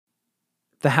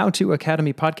The How To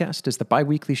Academy podcast is the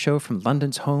bi-weekly show from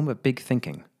London's home of big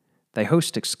thinking. They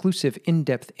host exclusive,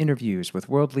 in-depth interviews with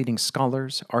world-leading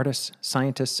scholars, artists,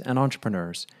 scientists, and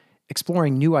entrepreneurs,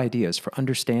 exploring new ideas for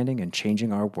understanding and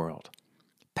changing our world.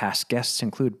 Past guests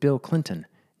include Bill Clinton,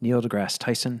 Neil deGrasse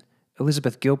Tyson,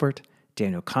 Elizabeth Gilbert,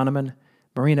 Daniel Kahneman,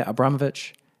 Marina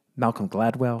Abramovich, Malcolm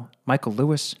Gladwell, Michael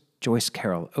Lewis, Joyce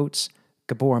Carol Oates,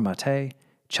 Gabor Mate,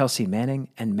 Chelsea Manning,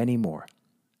 and many more.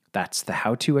 That's the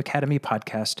How To Academy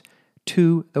podcast,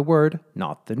 to the word,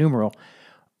 not the numeral,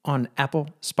 on Apple,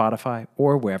 Spotify,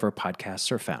 or wherever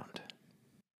podcasts are found.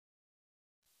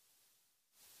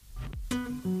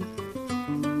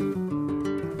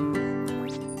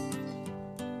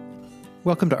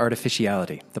 Welcome to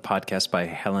Artificiality, the podcast by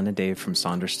Helen and Dave from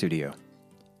Sonder Studio.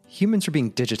 Humans are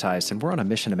being digitized, and we're on a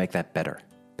mission to make that better.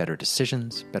 Better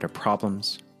decisions, better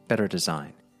problems, better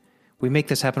design. We make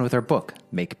this happen with our book,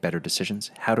 Make Better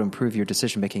Decisions, How to Improve Your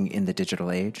Decision-Making in the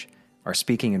Digital Age, our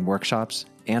speaking and workshops,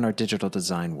 and our digital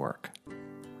design work.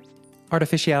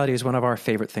 Artificiality is one of our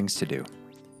favorite things to do.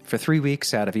 For 3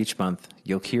 weeks out of each month,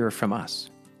 you'll hear from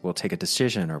us. We'll take a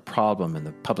decision or problem in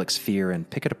the public sphere and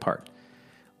pick it apart.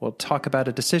 We'll talk about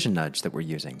a decision nudge that we're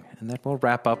using, and then we'll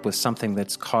wrap up with something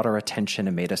that's caught our attention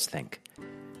and made us think.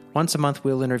 Once a month,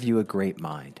 we'll interview a great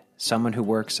mind, someone who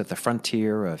works at the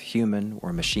frontier of human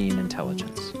or machine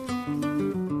intelligence.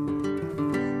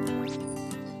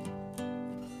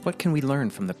 What can we learn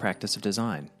from the practice of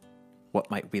design? What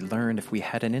might we learn if we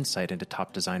had an insight into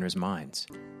top designers' minds?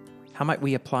 How might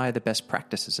we apply the best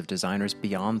practices of designers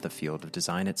beyond the field of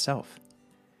design itself?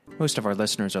 Most of our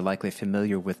listeners are likely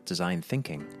familiar with design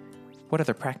thinking. What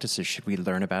other practices should we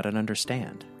learn about and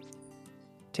understand?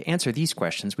 To answer these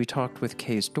questions, we talked with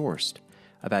Kees Dorst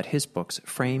about his books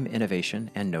Frame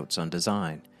Innovation and Notes on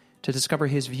Design, to discover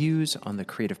his views on the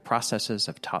creative processes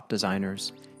of top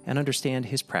designers and understand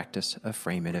his practice of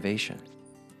frame innovation.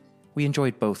 We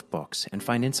enjoyed both books and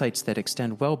find insights that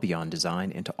extend well beyond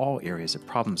design into all areas of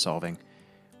problem solving.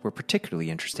 We're particularly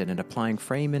interested in applying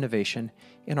frame innovation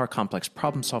in our complex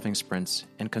problem-solving sprints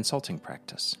and consulting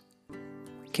practice.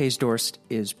 Kees Dorst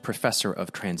is Professor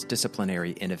of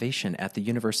Transdisciplinary Innovation at the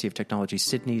University of Technology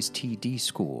Sydney's TD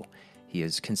School. He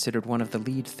is considered one of the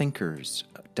lead thinkers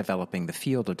developing the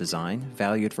field of design,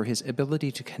 valued for his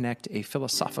ability to connect a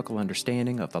philosophical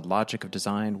understanding of the logic of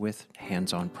design with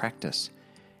hands-on practice.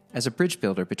 As a bridge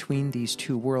builder between these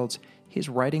two worlds, his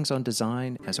writings on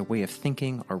design as a way of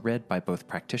thinking are read by both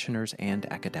practitioners and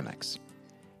academics.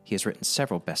 He has written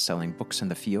several best-selling books in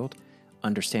the field: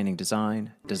 Understanding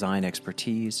Design, Design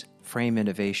Expertise, Frame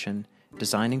Innovation,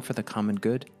 Designing for the Common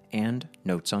Good, and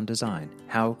Notes on Design,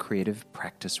 How Creative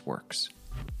Practice Works.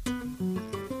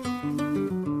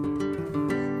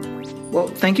 Well,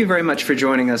 thank you very much for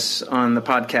joining us on the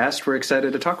podcast. We're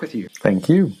excited to talk with you. Thank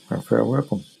you. You're very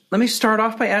welcome. Let me start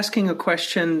off by asking a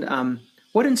question.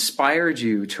 What inspired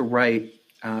you to write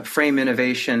Frame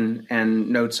Innovation and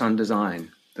Notes on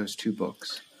Design, those two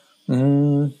books?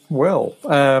 So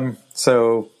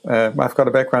I've got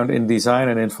a background in design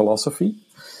and in philosophy,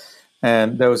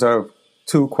 and those are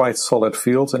two quite solid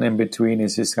fields, and in between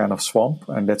is this kind of swamp,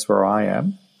 and that's where I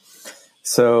am.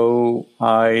 So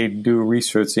I do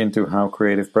research into how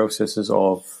creative processes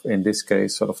of, in this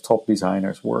case, sort of top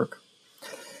designers work.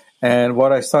 And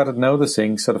what I started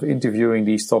noticing, sort of interviewing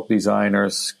these top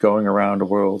designers going around the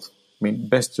world, I mean,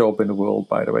 best job in the world,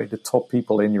 by the way, the top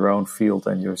people in your own field,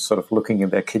 and you're sort of looking in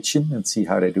their kitchen and see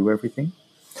how they do everything.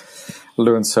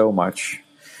 Learn so much.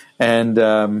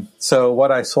 And so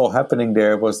what I saw happening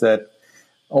there was that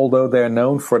although they're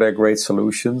known for their great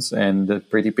solutions and the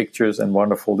pretty pictures and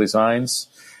wonderful designs,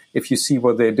 if you see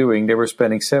what they're doing, they were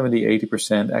spending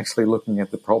 70-80% actually looking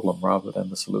at the problem rather than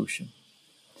the solution.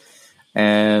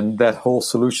 And that whole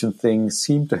solution thing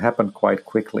seemed to happen quite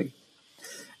quickly.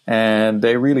 And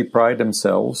they really pride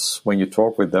themselves when you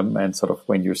talk with them and sort of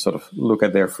when you sort of look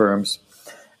at their firms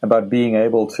about being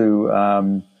able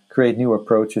to create new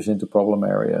approaches into problem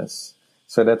areas.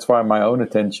 So that's why my own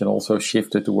attention also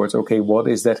shifted towards, okay, what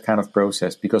is that kind of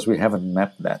process? Because we haven't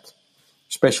mapped that.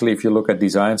 Especially if you look at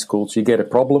design schools, you get a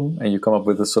problem and you come up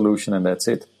with a solution and that's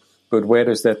it. But where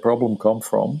does that problem come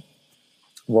from?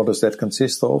 What does that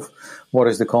consist of? What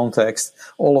is the context?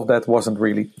 All of that wasn't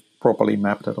really properly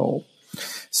mapped at all.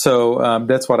 So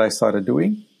that's what I started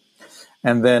doing.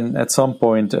 And then at some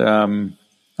point, I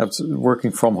was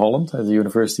working from Holland at the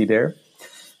university there.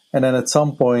 And then at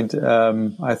some point,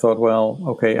 I thought, well,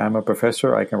 okay, I'm a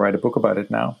professor. I can write a book about it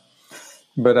now.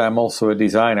 But I'm also a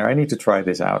designer. I need to try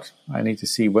this out. I need to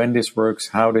see when this works,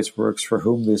 how this works, for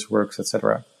whom this works,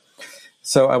 etc.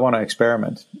 So I want to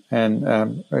experiment. And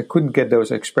I couldn't get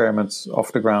those experiments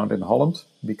off the ground in Holland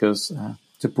because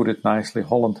to put it nicely,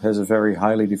 Holland has a very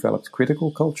highly developed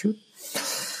critical culture.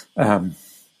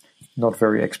 Not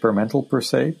very experimental per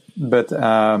se, but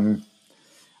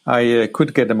I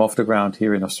could get them off the ground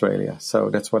here in Australia. So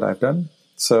that's what I've done.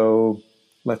 So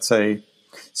let's say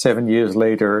 7 years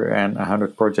later and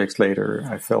 100 projects later,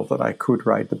 I felt that I could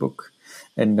write the book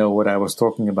and know what I was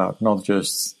talking about, not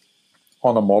just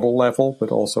on a model level, but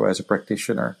also as a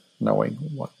practitioner, knowing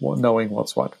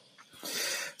what's what.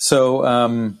 So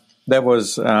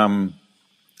that's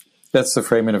the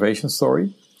frame innovation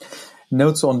story.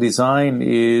 Notes on design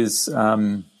is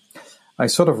I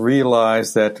sort of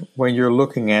realized that when you're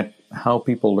looking at how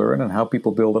people learn and how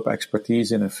people build up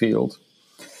expertise in a field,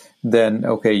 then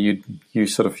okay, you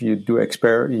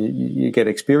get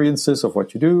experiences of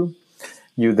what you do.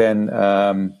 You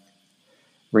then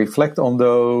reflect on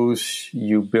those.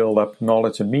 You build up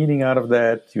knowledge and meaning out of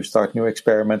that. You start new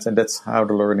experiments, and that's how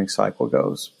the learning cycle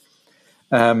goes.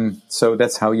 So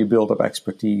that's how you build up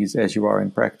expertise as you are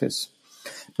in practice.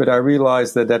 But I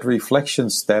realized that reflection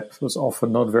step was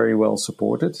often not very well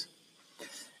supported.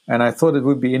 And I thought it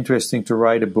would be interesting to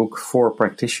write a book for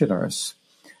practitioners,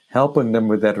 helping them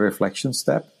with that reflection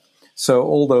step. So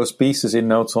all those pieces in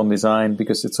Notes on Design,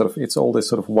 because it's all this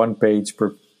sort of one page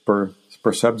per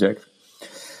subject.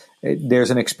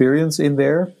 There's an experience in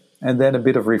there and then a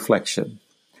bit of reflection.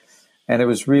 And it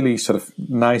was really sort of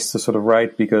nice to sort of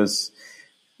write, because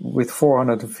with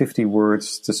 450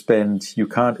 words to spend, you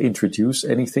can't introduce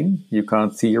anything. You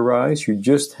can't theorize. You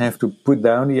just have to put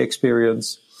down the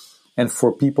experience. And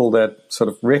for people that sort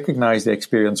of recognize the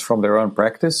experience from their own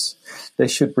practice, they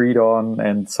should read on,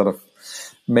 and sort of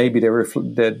maybe the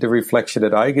reflection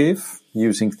that I give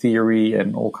using theory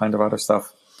and all kind of other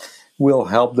stuff will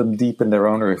help them deepen their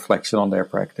own reflection on their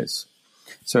practice.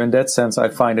 So in that sense, I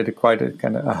find it quite a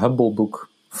kind of a humble book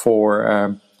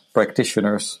for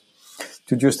practitioners,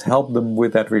 to just help them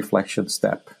with that reflection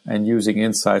step and using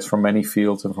insights from many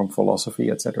fields and from philosophy,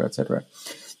 etc.,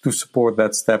 to support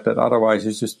that step that otherwise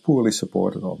is just poorly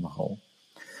supported on the whole.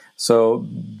 So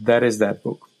that is that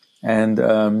book.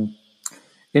 And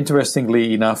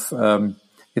interestingly enough,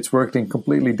 it's worked in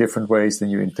completely different ways than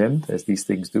you intend, as these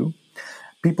things do.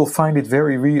 People find it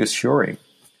very reassuring,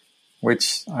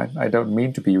 which I don't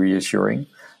mean to be reassuring,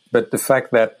 but the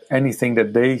fact that anything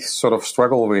that they sort of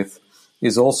struggle with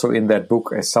is also in that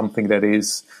book as something that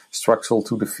is structural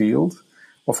to the field,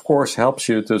 of course helps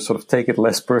you to sort of take it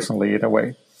less personally in a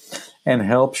way, and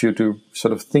helps you to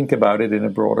sort of think about it in a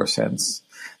broader sense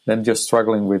than just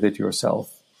struggling with it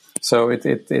yourself. So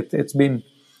it's been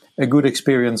a good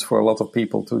experience for a lot of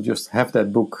people to just have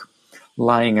that book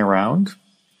lying around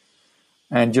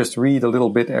and just read a little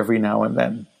bit every now and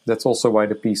then. That's also why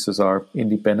the pieces are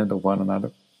independent of one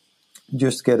another.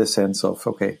 Just get a sense of,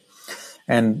 okay,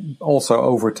 and also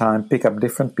over time pick up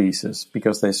different pieces,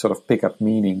 because they sort of pick up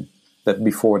meaning that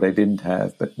before they didn't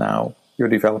have, but now you're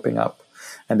developing up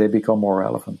and they become more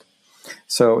relevant.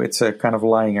 So it's a kind of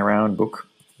lying around book.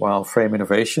 While Frame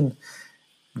Innovation,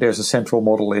 there's a central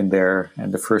model in there,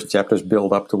 and the first chapters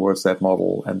build up towards that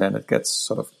model, and then it gets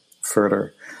sort of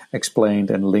further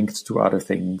explained and linked to other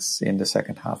things in the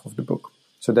second half of the book.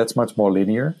 So that's much more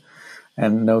linear.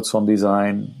 And Notes on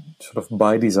Design, sort of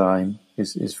by design,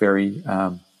 is very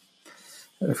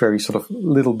sort of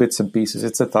little bits and pieces.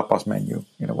 It's a tapas menu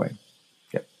in a way.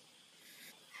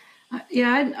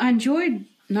 Yeah. I enjoyed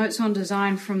Notes on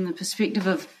Design from the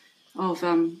perspective of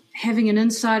having an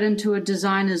insight into a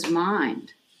designer's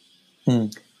mind.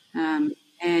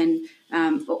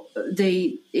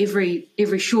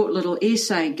 Every short little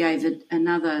essay gave it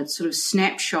another sort of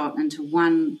snapshot into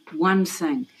one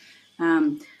thing.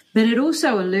 But it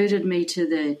also alerted me to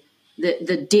the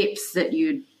depth that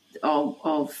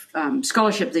of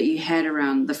scholarship that you had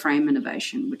around the frame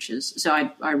innovation, which is, so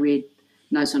I read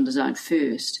Notes on Design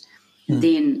first,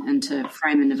 then into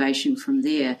frame innovation from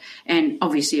there, and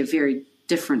obviously a very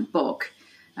different book.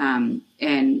 And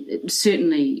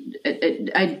certainly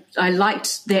I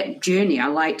liked that journey. I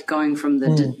liked going from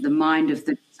the mind of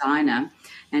the designer,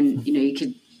 and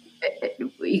you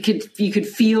could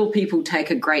feel people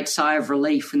take a great sigh of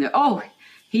relief when they're, oh,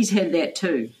 he's had that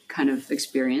too, kind of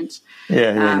experience.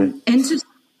 And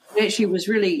actually was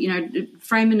really,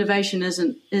 frame innovation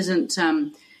isn't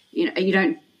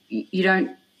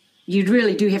you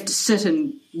really do have to sit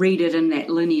and read it in that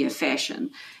linear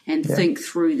fashion and think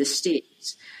through the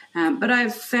steps. But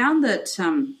I've found that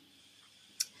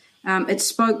it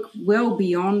spoke well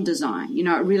beyond design.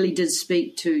 It really did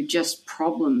speak to just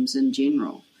problems in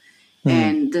general.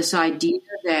 And this idea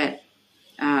that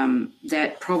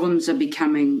that problems are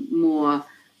becoming more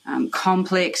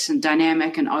complex and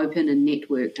dynamic and open and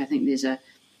networked. I think there's a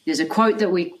there's a quote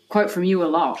that we quote from you a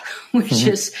lot, which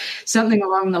is something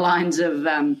along the lines of,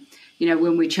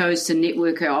 when we chose to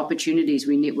network our opportunities,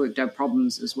 we networked our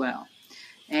problems as well.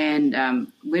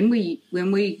 And when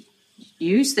we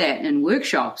use that in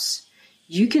workshops,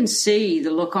 you can see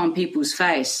the look on people's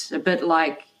face, a bit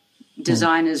like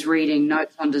designers reading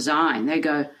notes on design. They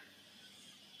go,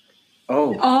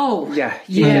 "Oh, yeah,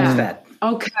 that.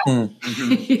 Okay."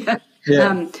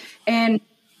 Yeah. And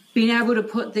being able to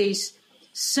put these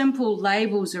simple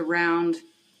labels around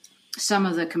some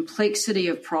of the complexity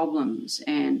of problems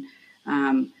and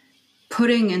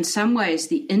putting, in some ways,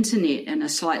 the internet in a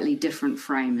slightly different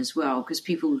frame as well, because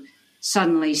people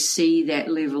suddenly see that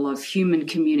level of human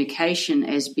communication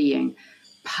as being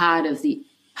part of the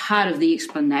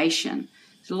explanation.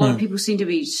 So a lot of people seem to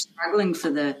be struggling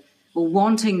or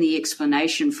wanting the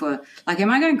explanation for, like,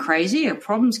 am I going crazy? Are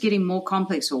problems getting more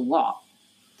complex or what?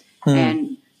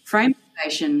 And Frame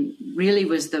Innovation really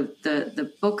was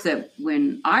the book that,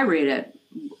 when I read it,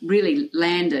 really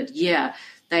landed. Yeah,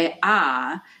 they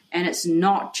are, and it's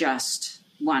not just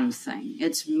one thing.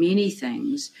 It's many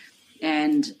things.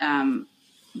 And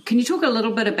can you talk a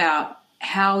little bit about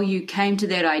how you came to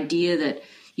that idea that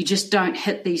you just don't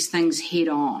hit these things head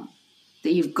on,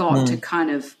 that you've got to kind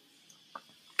of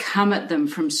come at them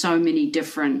from so many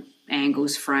different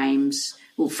angles, frames?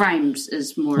 Well, frames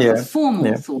is more of a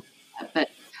formal thought, but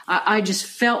I just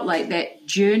felt like that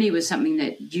journey was something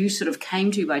that you sort of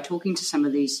came to by talking to some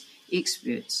of these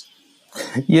experts.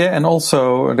 Yeah, and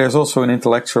also there's also an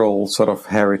intellectual sort of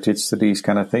heritage to these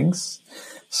kind of things.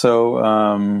 So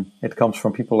it comes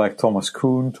from people like Thomas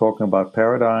Kuhn talking about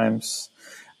paradigms,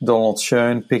 Donald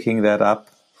Schoen picking that up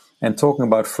and talking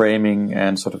about framing,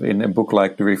 and sort of in a book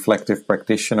like The Reflective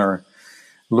Practitioner,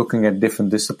 looking at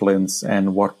different disciplines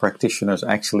and what practitioners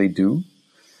actually do.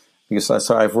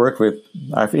 Because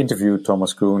I've interviewed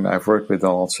Thomas Kuhn, I've worked with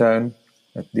Donald Schoen,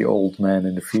 the old man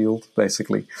in the field,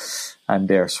 basically. I'm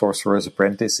their sorcerer's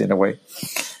apprentice in a way.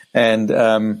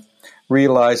 And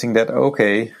realizing that,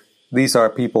 okay, these are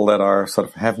people that are sort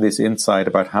of have this insight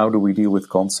about how do we deal with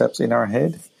concepts in our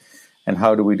head and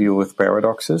how do we deal with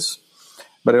paradoxes.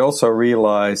 But I also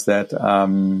realized that,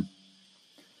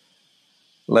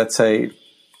 let's say,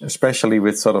 especially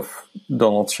with sort of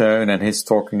Donald Schoen and his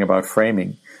talking about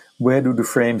framing, where do the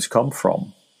frames come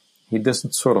from? He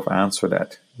doesn't sort of answer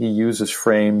that. He uses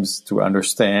frames to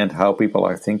understand how people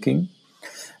are thinking.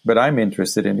 But I'm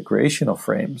interested in the creation of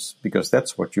frames, because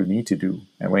that's what you need to do.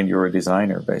 And when you're a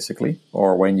designer, basically,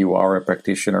 or when you are a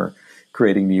practitioner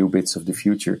creating new bits of the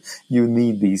future, you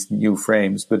need these new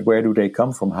frames. But where do they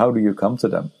come from? How do you come to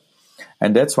them?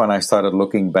 And that's when I started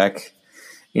looking back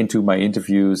into my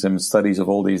interviews and studies of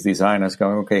all these designers,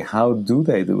 going, okay, how do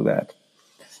they do that?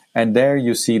 And there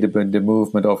you see the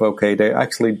movement of, okay, they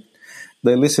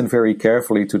listen very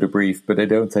carefully to the brief, but they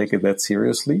don't take it that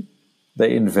seriously.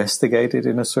 They investigate it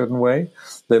in a certain way.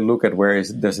 They look at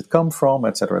does it come from,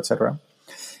 etc., etc.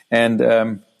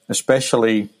 And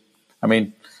especially, I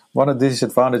mean, one of the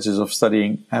disadvantages of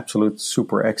studying absolute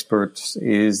super experts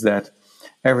is that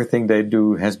everything they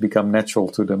do has become natural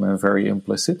to them and very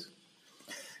implicit.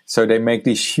 So they make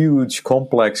these huge,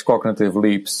 complex cognitive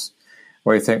leaps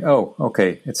where you think, oh,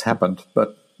 okay, it's happened,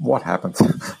 but what happened?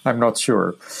 I'm not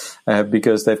sure,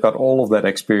 because they've got all of that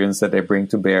experience that they bring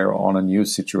to bear on a new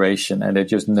situation, and they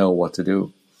just know what to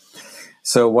do.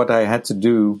 So what I had to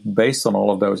do, based on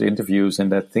all of those interviews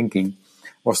and that thinking,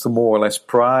 was to more or less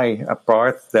pry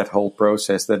apart that whole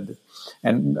process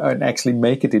and actually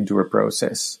make it into a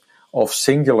process of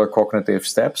singular cognitive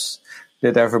steps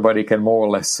that everybody can more or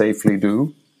less safely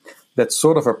do, that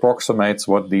sort of approximates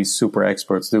what these super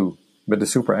experts do. But the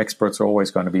super experts are always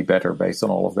going to be better based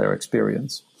on all of their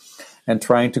experience. And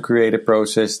trying to create a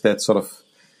process that sort of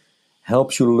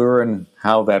helps you learn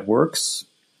how that works,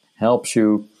 helps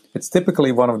you. It's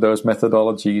typically one of those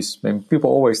methodologies, and people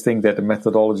always think that the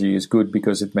methodology is good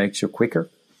because it makes you quicker.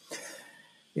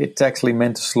 It's actually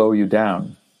meant to slow you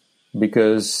down,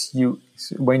 because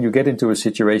when you get into a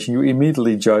situation, you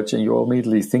immediately judge and you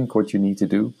immediately think what you need to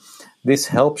do. This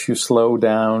helps you slow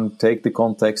down, take the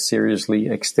context seriously,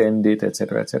 extend it,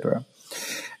 etc., etc.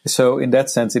 So in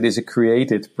that sense, it is a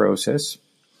created process.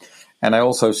 And I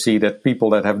also see that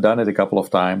people that have done it a couple of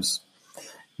times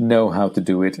know how to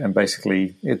do it. And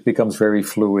basically, it becomes very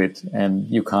fluid and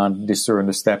you can't discern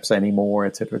the steps anymore,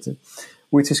 etc., etc.,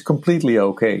 which is completely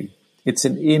okay. It's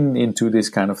an into this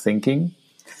kind of thinking,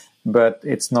 but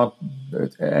it's not,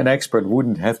 an expert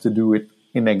wouldn't have to do it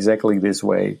in exactly this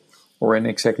way, or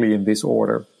exactly in this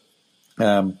order.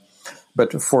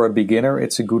 But for a beginner,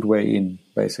 it's a good way in,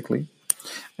 basically.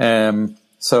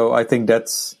 So I think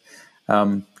that's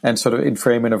And sort of in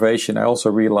frame innovation, I also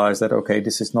realized that, okay,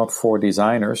 this is not for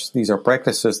designers. These are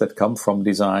practices that come from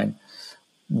design,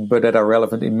 but that are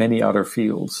relevant in many other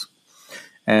fields.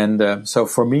 And so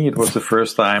for me, it was the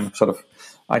first time sort of,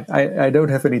 I don't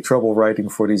have any trouble writing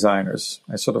for designers.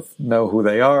 I sort of know who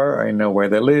they are. I know where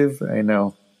they live. I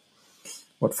know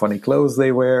what funny clothes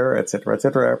they wear, etc.,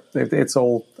 etc. It's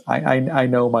all, I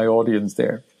know my audience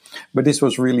there. But this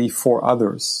was really for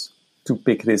others to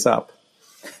pick this up.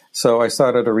 So I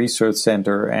started a research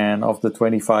center, and of the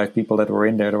 25 people that were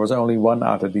in there was only one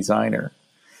other designer.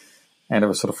 And there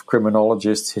were sort of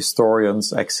criminologists,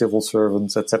 historians, ex-civil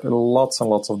servants, etc., lots and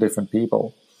lots of different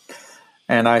people.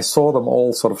 And I saw them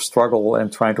all sort of struggle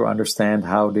and try to understand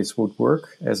how this would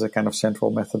work as a kind of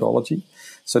central methodology.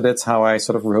 So that's how I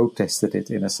sort of road tested it,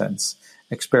 in a sense,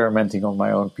 experimenting on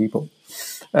my own people,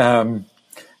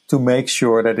 to make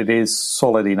sure that it is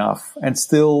solid enough. And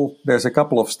still, there's a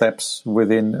couple of steps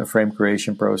within a frame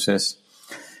creation process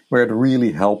where it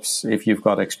really helps if you've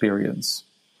got experience.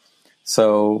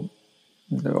 So,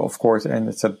 of course, and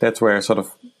that's where sort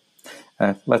of,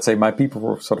 let's say my people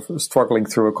were sort of struggling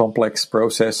through a complex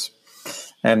process,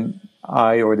 and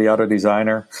I or the other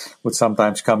designer would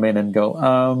sometimes come in and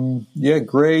go, yeah,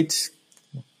 great,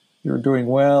 you're doing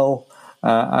well.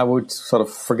 I would sort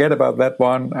of forget about that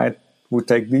one. I would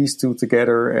take these two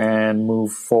together and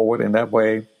move forward in that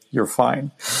way. You're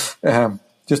fine.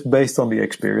 Just based on the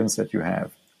experience that you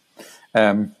have.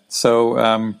 So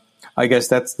I guess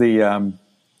that's the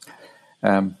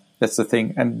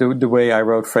thing. And the way I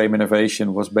wrote Frame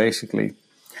Innovation was basically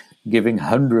giving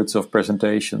hundreds of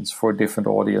presentations for different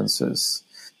audiences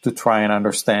to try and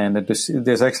understand that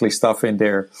there's actually stuff in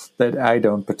there that I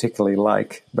don't particularly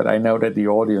like, but I know that the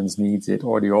audience needs it,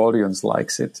 or the audience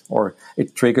likes it, or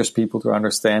it triggers people to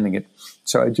understanding it.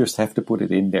 So I just have to put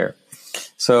it in there.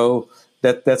 So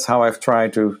that's how I've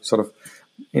tried to sort of,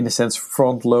 in a sense,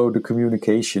 front load the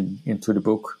communication into the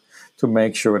book to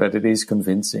make sure that it is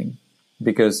convincing,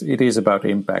 because it is about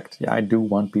impact. Yeah, I do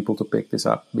want people to pick this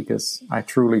up, because I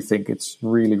truly think it's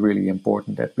really, really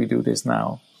important that we do this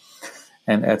now,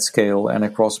 and at scale and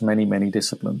across many, many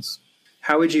disciplines.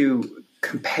 How would you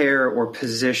compare or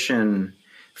position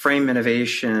frame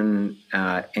innovation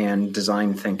and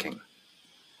design thinking?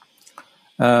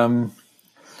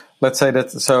 Let's say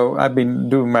that, so I've been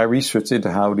doing my research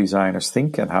into how designers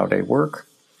think and how they work.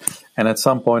 And at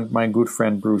some point, my good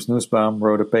friend Bruce Nussbaum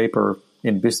wrote a paper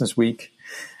in Business Week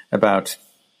about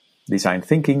design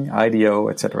thinking, IDEO,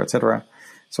 etc., etc.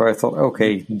 So I thought,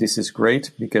 okay, this is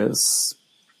great, because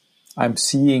I'm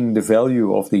seeing the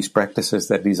value of these practices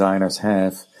that designers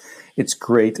have. It's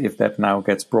great if that now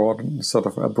gets broad, sort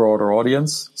of a broader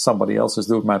audience. Somebody else is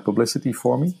doing my publicity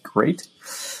for me. Great.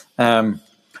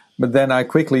 But then I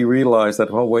quickly realized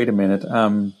that, well, wait a minute.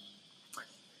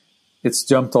 It's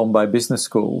jumped on by business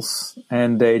schools,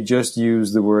 and they just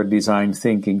use the word design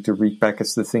thinking to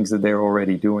repackage the things that they're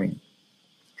already doing.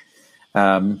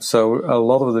 So a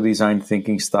lot of the design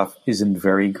thinking stuff isn't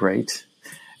very great.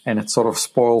 And it sort of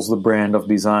spoils the brand of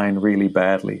design really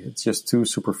badly. It's just too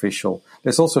superficial.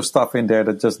 There's also stuff in there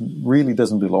that just really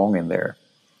doesn't belong in there.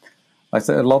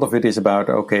 A lot of it is about,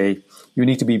 okay, you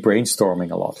need to be brainstorming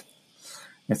a lot.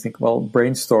 I think, well,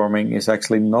 brainstorming is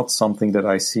actually not something that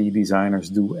I see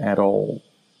designers do at all.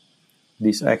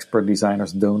 These expert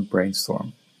designers don't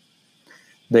brainstorm.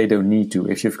 They don't need to.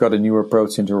 If you've got a new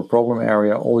approach into a problem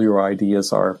area, all your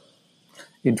ideas are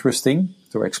interesting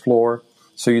to explore.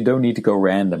 So you don't need to go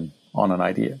random on an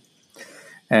idea.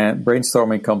 And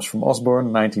brainstorming comes from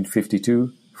Osborne,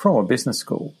 1952, from a business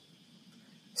school.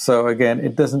 So again,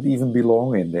 it doesn't even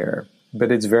belong in there,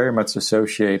 but it's very much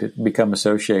become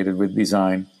associated with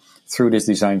design through this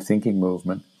design thinking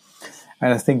movement.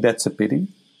 And I think that's a pity.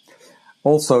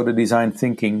 Also, the design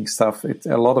thinking stuff,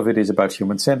 a lot of it is about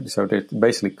human-centered. So there's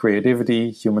basically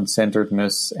creativity,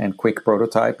 human-centeredness, and quick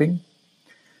prototyping,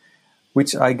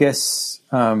 which I guess,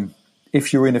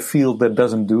 if you're in a field that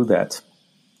doesn't do that,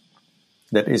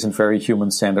 that isn't very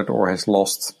human-centered or has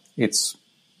lost its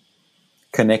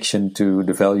connection to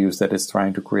the values that it's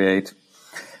trying to create,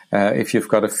 if you've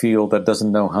got a field that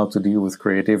doesn't know how to deal with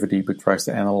creativity but tries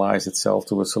to analyze itself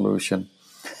to a solution,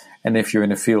 and if you're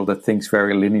in a field that thinks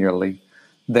very linearly,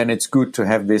 then it's good to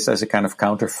have this as a kind of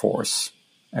counterforce,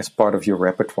 as part of your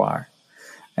repertoire.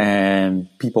 And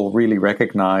people really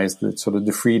recognize that sort of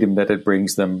the freedom that it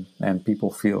brings them, and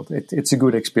people feel it's a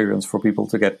good experience for people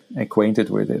to get acquainted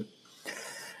with it.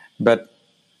 But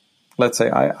let's say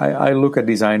I look at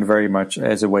design very much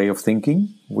as a way of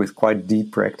thinking with quite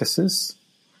deep practices.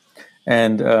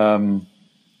 And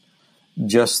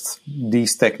just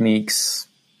these techniques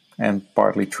and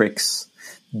partly tricks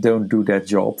don't do that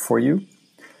job for you.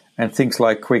 And things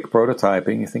like quick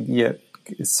prototyping, you think, yeah,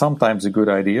 it's sometimes a good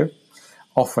idea.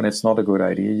 Often it's not a good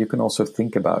idea. You can also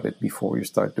think about it before you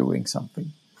start doing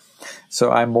something.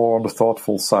 So I'm more on the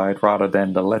thoughtful side rather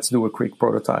than the let's do a quick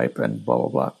prototype and blah, blah,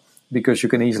 blah. Because you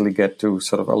can easily get to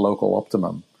sort of a local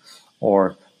optimum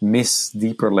or miss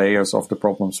deeper layers of the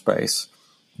problem space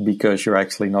because you're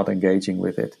actually not engaging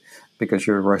with it, because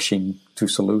you're rushing to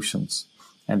solutions.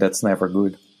 And that's never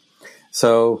good.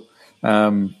 So,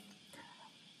 on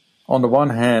the one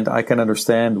hand, I can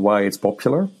understand why it's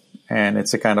popular, and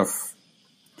it's a kind of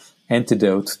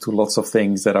antidote to lots of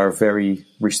things that are very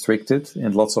restricted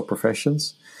in lots of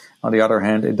professions. On the other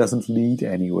hand, it doesn't lead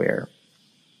anywhere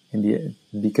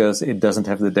because it doesn't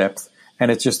have the depth,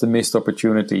 and it's just a missed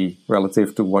opportunity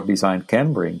relative to what design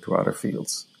can bring to other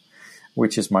fields,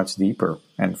 which is much deeper.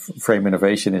 And frame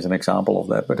innovation is an example of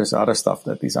that, but there's other stuff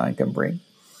that design can bring.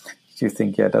 You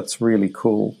think, yeah, that's really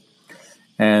cool.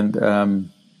 And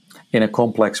in a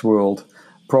complex world,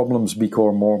 problems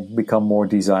become more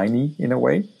designy in a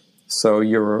way. So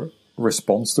your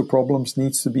response to problems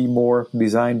needs to be more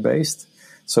design-based.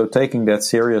 So taking that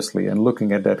seriously and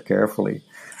looking at that carefully,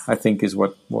 I think is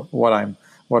what I'm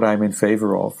in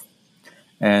favor of.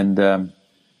 And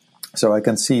so I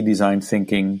can see design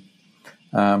thinking.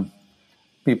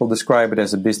 People describe it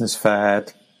as a business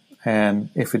fad, and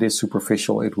if it is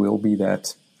superficial, it will be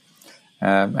that.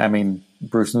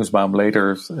 Bruce Nussbaum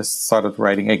later started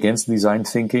writing against design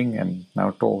thinking and now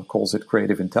calls it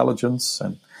creative intelligence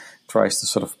and tries to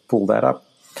sort of pull that up.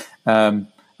 And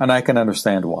I can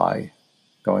understand why.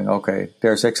 Going, okay,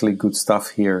 there's actually good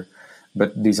stuff here,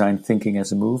 but design thinking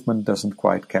as a movement doesn't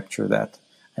quite capture that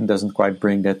and doesn't quite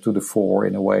bring that to the fore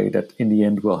in a way that in the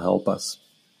end will help us.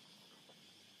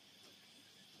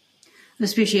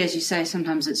 Especially, as you say,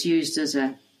 sometimes it's used as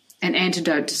an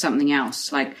antidote to something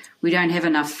else. Like, we don't have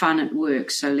enough fun at work,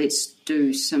 so let's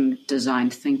do some design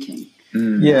thinking.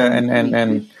 Yeah,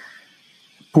 and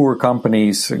poor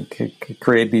companies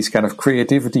create these kind of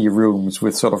creativity rooms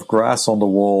with sort of grass on the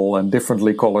wall and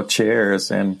differently colored chairs,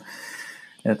 and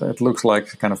it looks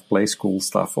like kind of play school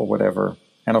stuff or whatever.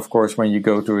 And of course, when you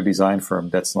go to a design firm,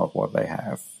 that's not what they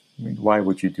have. I mean, why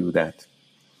would you do that?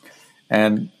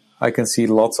 And I can see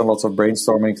lots and lots of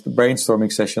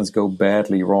brainstorming sessions go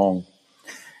badly wrong.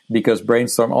 Because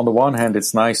on the one hand,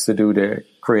 it's nice to do the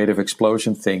creative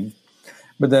explosion thing.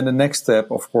 But then the next step,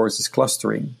 of course, is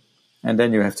clustering. And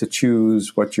then you have to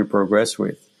choose what you progress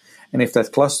with. And if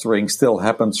that clustering still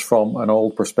happens from an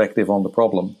old perspective on the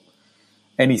problem,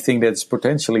 anything that's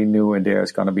potentially new in there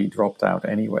is going to be dropped out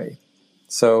anyway.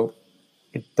 So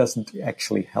it doesn't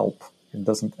actually help. It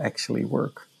doesn't actually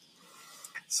work.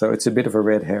 So it's a bit of a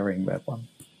red herring, that one.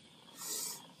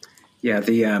 Yeah,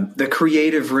 the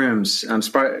creative rooms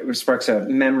sparks a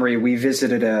memory. We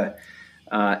visited a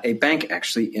bank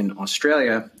actually in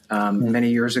Australia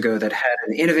many years ago that had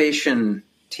an innovation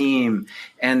team,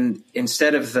 and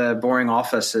instead of the boring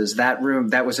offices, that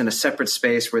room that was in a separate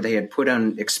space where they had put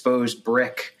on exposed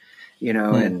brick,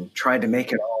 and tried to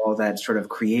make it all that sort of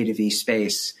creative-y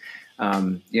space,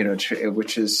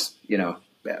 which is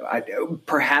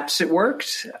perhaps it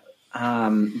worked,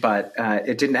 but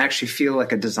it didn't actually feel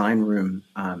like a design room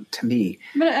to me.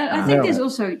 But I think there's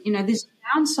also, there's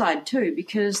a downside too,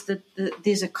 because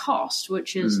there's a cost,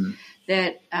 which is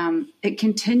that it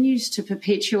continues to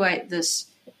perpetuate this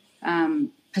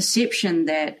perception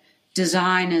that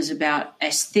design is about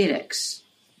aesthetics.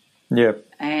 Yeah.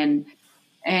 And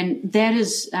that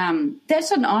is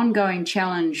that's an ongoing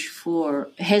challenge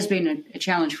has been a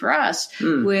challenge for us,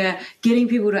 where getting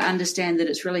people to understand that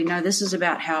it's really, no, this is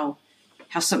about how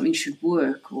something should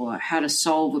work or how to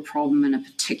solve a problem in a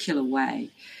particular way.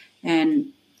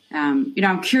 And,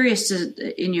 I'm curious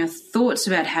in your thoughts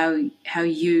about how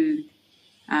you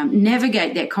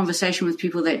navigate that conversation with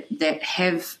people that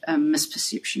have a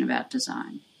misperception about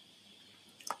design.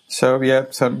 So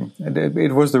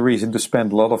it was the reason to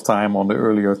spend a lot of time on the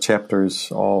earlier chapters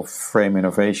of frame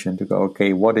innovation to go,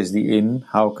 okay, what is the in?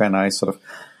 How can I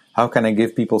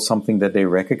give people something that they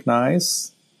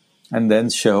recognize, and then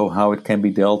show how it can be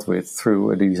dealt with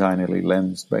through a designerly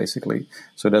lens, basically.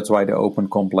 So that's why the open,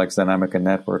 complex, dynamic, and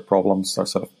network problems are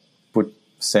sort of put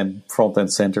front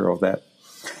and center of that,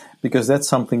 because that's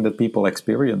something that people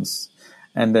experience,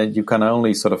 and that you can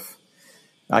only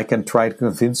I can try to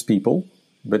convince people.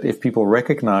 But if people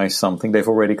recognize something, they've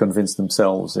already convinced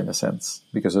themselves in a sense,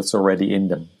 because it's already in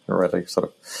them. Already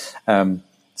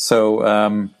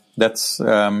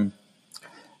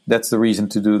that's the reason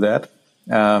to do that.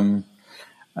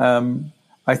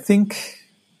 I think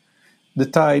the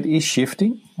tide is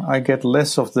shifting. I get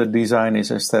less of the design is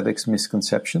aesthetics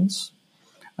misconceptions.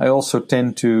 I also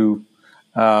tend to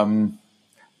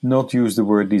not use the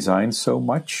word design so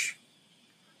much,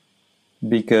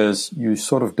 because you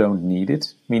sort of don't need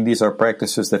it. I mean, these are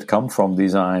practices that come from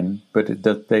design, but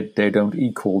they don't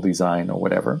equal design or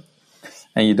whatever.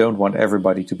 And you don't want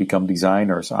everybody to become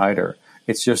designers either.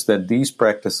 It's just that these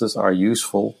practices are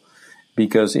useful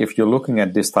because if you're looking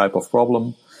at this type of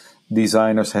problem,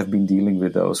 designers have been dealing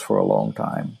with those for a long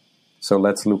time. So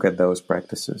let's look at those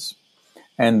practices.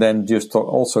 And then just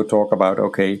also talk about,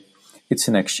 okay, it's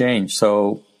an exchange.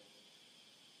 So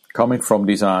coming from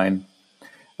design,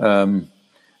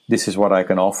 this is what I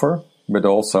can offer, but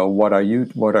also what are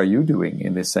you doing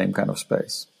in this same kind of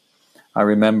space? I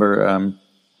remember,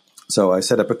 so I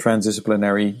set up a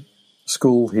transdisciplinary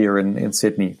school here in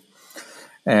Sydney.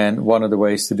 And one of the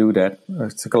ways to do that,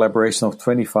 it's a collaboration of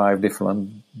 25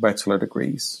 different bachelor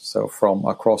degrees. So from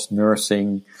across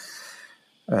nursing,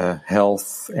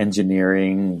 health,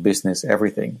 engineering, business,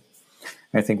 everything.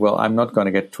 I think, well, I'm not going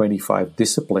to get 25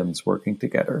 disciplines working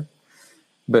together.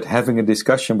 But having a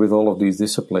discussion with all of these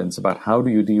disciplines about how do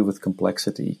you deal with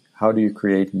complexity, how do you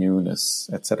create newness,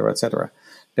 etc., etc.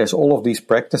 There's all of these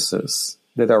practices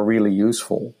that are really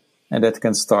useful and that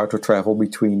can start to travel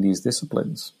between these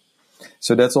disciplines.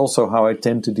 So that's also how I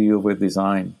tend to deal with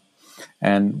design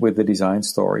and with the design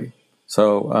story.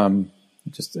 So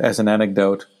just as an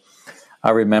anecdote,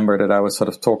 I remember that I was sort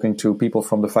of talking to people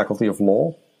from the Faculty of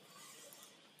Law.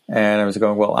 And I was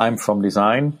going, well, I'm from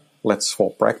design. Let's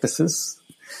swap practices.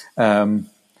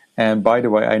 And by the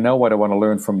way, I know what I want to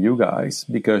learn from you guys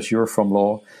because you're from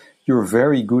law. You're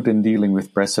very good in dealing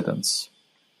with precedents.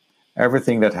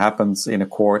 Everything that happens in a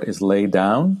court is laid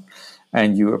down,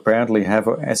 and you apparently have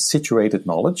a situated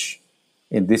knowledge.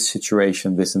 In this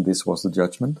situation, this and this was the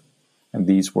judgment, and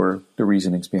these were the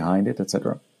reasonings behind it,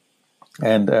 etc.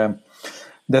 And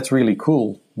that's really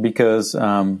cool because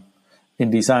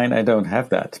in design, I don't have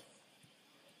that.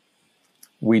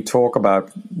 We talk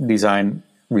about design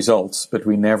results, but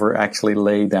we never actually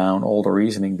lay down all the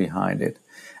reasoning behind it.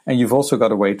 And you've also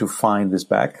got a way to find this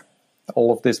back,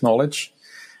 all of this knowledge,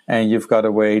 and you've got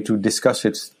a way to discuss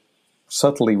it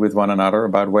subtly with one another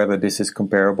about whether this is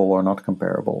comparable or not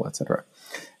comparable, etc.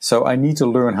 So I need to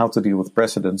learn how to deal with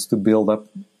precedents to build up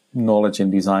knowledge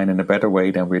in design in a better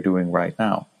way than we're doing right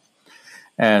now.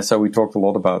 And so we talked a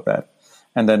lot about that.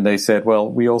 And then they said, well,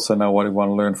 we also know what we want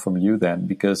to learn from you then,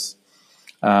 because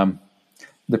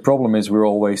the problem is we're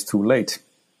always too late.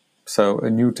 So a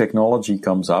new technology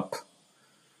comes up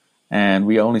and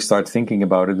we only start thinking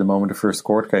about it the moment the first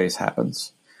court case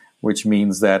happens, which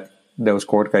means that those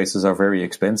court cases are very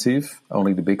expensive.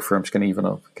 Only the big firms can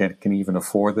even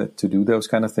afford it, to do those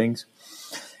kind of things.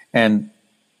 And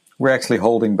we're actually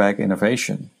holding back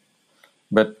innovation.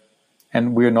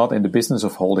 And we're not in the business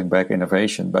of holding back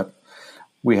innovation, but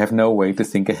we have no way to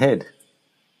think ahead.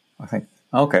 I think,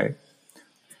 okay.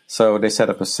 So they set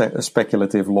up a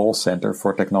speculative law center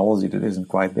for technology that isn't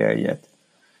quite there yet.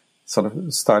 Sort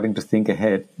of starting to think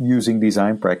ahead using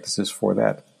design practices for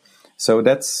that. So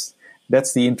that's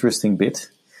the interesting bit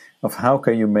of how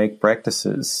can you make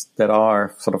practices that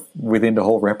are sort of within the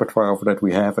whole repertoire that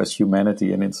we have as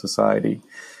humanity and in society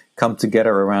come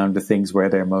together around the things where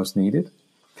they're most needed.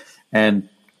 And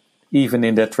even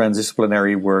in that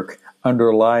transdisciplinary work,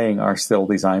 underlying are still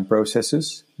design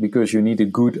processes, because you need a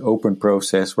good open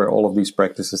process where all of these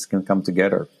practices can come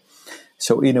together.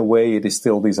 So in a way, it is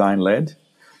still design-led,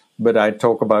 but I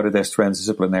talk about it as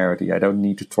transdisciplinarity. I don't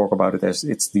need to talk about it as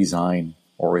it's design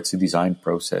or it's a design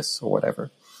process or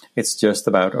whatever. It's just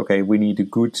about, okay, we need a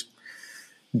good,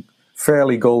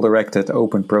 fairly goal-directed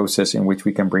open process in which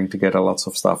we can bring together lots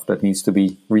of stuff that needs to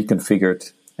be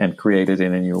reconfigured and created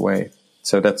in a new way.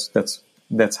 So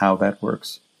that's how that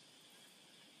works.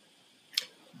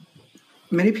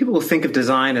 Many people think of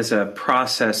design as a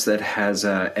process that has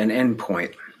an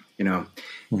endpoint,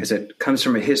 because it comes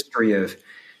from a history of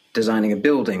designing a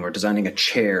building or designing a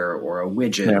chair or a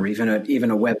widget or even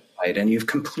a website, and you've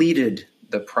completed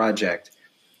the project.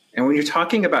 And when you're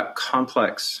talking about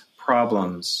complex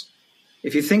problems,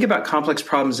 if you think about complex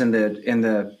problems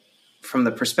from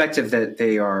the perspective that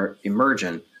they are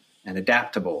emergent and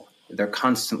adaptable, they're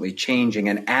constantly changing,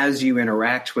 and as you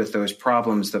interact with those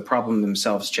problems, the problem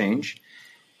themselves change.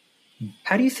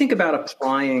 How do you think about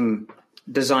applying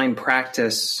design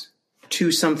practice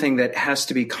to something that has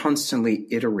to be constantly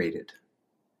iterated?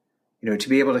 To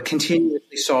be able to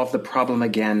continuously solve the problem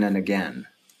again and again.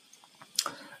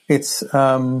 It's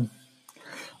I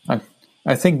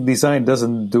think design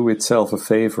doesn't do itself a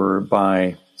favor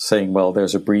by saying, well,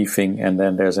 there's a briefing and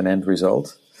then there's an end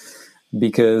result.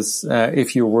 Because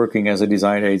if you're working as a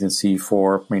design agency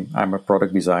I'm a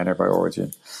product designer by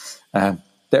origin.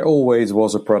 there always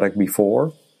was a product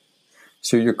before.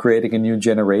 So you're creating a new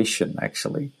generation,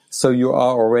 actually. So you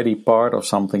are already part of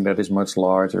something that is much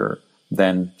larger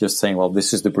than just saying, well,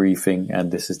 this is the briefing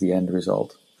and this is the end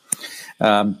result.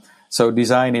 So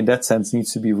design in that sense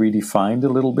needs to be redefined a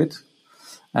little bit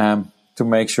to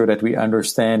make sure that we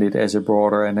understand it as a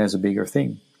broader and as a bigger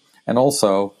thing. And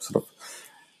also, sort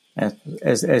of,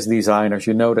 as designers,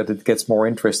 you know that it gets more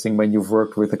interesting when you've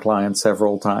worked with a client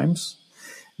several times,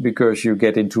 because you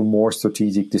get into more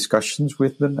strategic discussions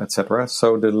with them, etc.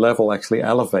 So the level actually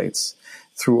elevates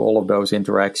through all of those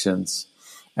interactions.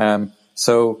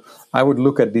 So I would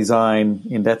look at design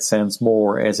in that sense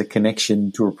more as a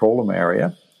connection to a problem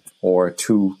area or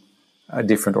to a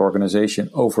different organization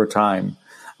over time,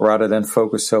 rather than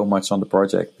focus so much on the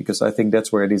project, because I think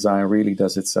that's where design really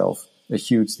does itself a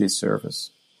huge disservice.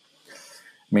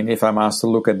 I mean, if I'm asked to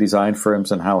look at design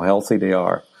firms and how healthy they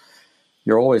are,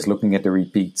 you're always looking at the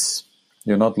repeats.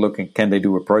 You're not looking, can they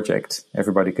do a project?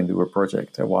 Everybody can do a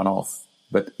project, a one-off.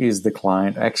 But is the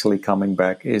client actually coming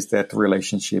back? Is that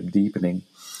relationship deepening?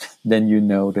 Then you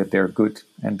know that they're good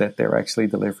and that they're actually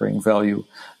delivering value,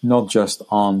 not just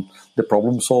on the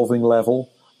problem-solving level,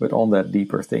 but on that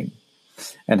deeper thing.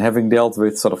 And having dealt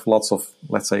with sort of lots of,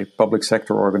 let's say, public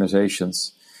sector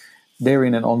organizations, they're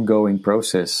in an ongoing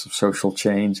process of social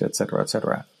change, etc.,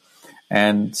 etc.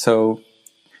 And so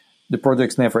the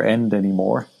projects never end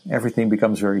anymore. Everything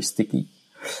becomes very sticky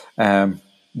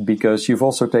because you've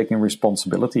also taken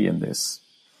responsibility in this.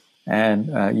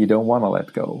 And you don't want to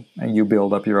let go. And you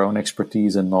build up your own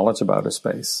expertise and knowledge about a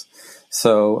space.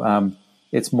 So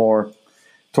it's more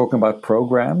talking about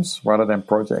programs rather than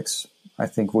projects, I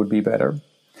think would be better.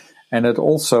 And it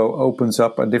also opens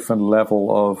up a different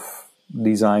level of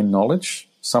design knowledge,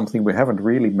 something we haven't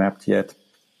really mapped yet.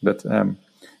 But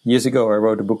years ago, I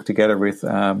wrote a book together with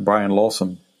Brian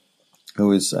Lawson,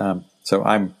 who is, so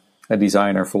I'm a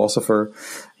designer philosopher.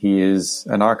 He is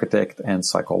an architect and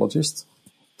psychologist.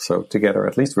 So together,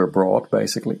 at least we're broad,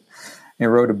 basically.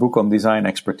 And wrote a book on design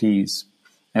expertise.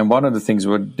 And one of the things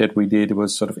that we did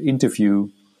was sort of interview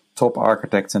top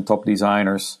architects and top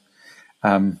designers,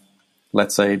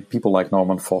 let's say people like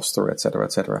Norman Foster,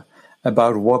 etc.,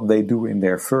 about what they do in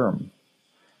their firm.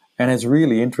 And it's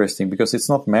really interesting because it's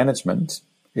not management.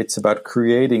 It's about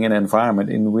creating an environment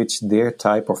in which their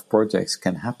type of projects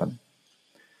can happen.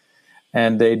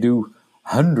 And they do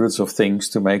hundreds of things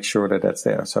to make sure that that's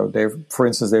there. So for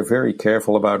instance, they're very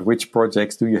careful about which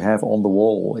projects do you have on the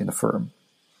wall in a firm.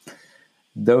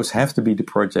 Those have to be the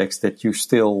projects that you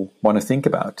still want to think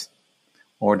about,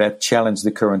 or that challenge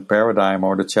the current paradigm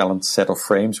or the challenge set of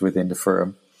frames within the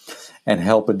firm and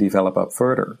help it develop up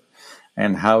further.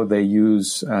 And how they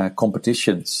use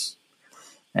competitions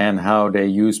and how they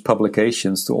use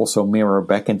publications to also mirror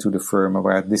back into the firm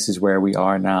about this is where we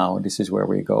are now, this is where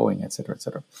we're going, etc.,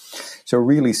 etc. So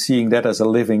really seeing that as a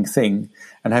living thing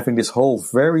and having this whole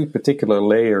very particular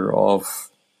layer of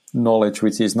knowledge,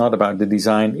 which is not about the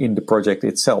design in the project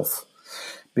itself.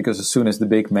 Because as soon as the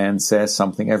big man says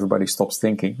something, everybody stops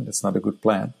thinking. That's not a good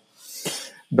plan.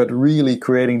 But really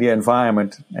creating the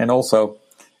environment and also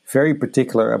very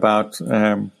particular about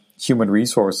human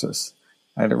resources.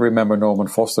 I remember Norman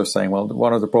Foster saying, well,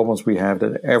 one of the problems we have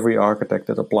that every architect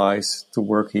that applies to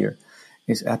work here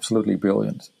is absolutely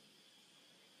brilliant.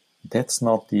 That's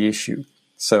not the issue.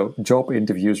 So job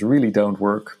interviews really don't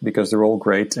work because they're all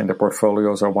great and their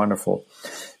portfolios are wonderful.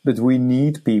 But we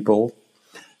need people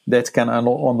that can,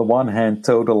 on the one hand,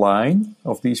 toe the line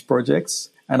of these projects,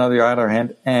 and on the other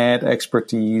hand, add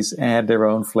expertise, add their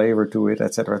own flavor to it,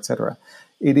 etc., etc.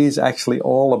 It is actually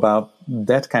all about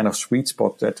that kind of sweet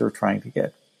spot that they're trying to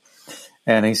get.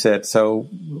 And he said, so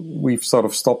we've sort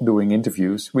of stopped doing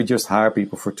interviews. We just hire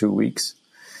people for 2 weeks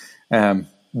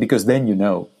because then you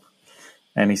know.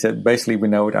 And he said, basically, we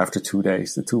know it after 2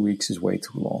 days. The 2 weeks is way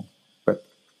too long. But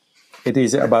it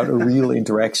is about a real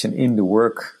interaction in the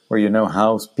work where you know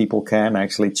how people can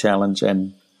actually challenge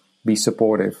and be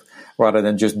supportive rather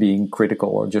than just being critical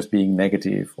or just being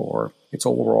negative or it's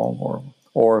all wrong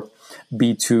or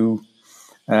be too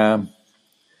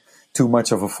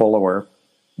much of a follower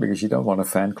because you don't want a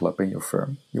fan club in your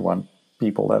firm. You want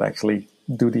people that actually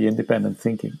do the independent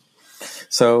thinking.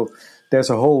 So there's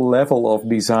a whole level of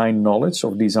design knowledge,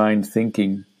 of design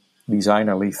thinking,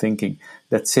 designerly thinking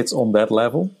that sits on that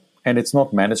level. And it's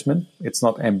not management. It's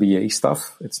not MBA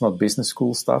stuff. It's not business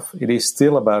school stuff. It is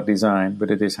still about design,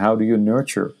 but it is how do you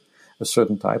nurture a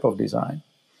certain type of design?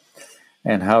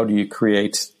 And how do you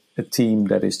create a team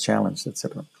that is challenged,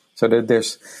 etc. So that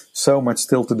there's so much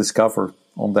still to discover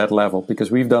on that level because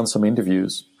we've done some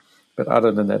interviews. But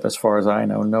other than that, as far as I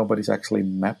know, nobody's actually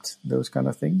mapped those kind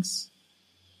of things.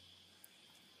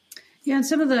 Yeah, and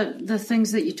some of the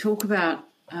things that you talk about,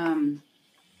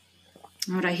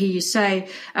 what I hear you say,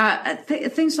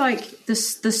 things like the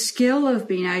skill of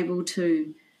being able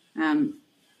to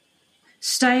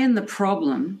stay in the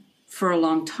problem for a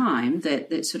long time,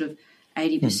 that sort of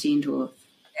 80% or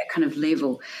that kind of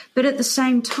level, but at the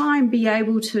same time be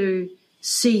able to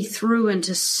see through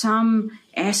into some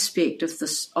aspect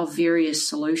of various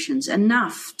solutions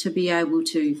enough to be able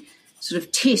to sort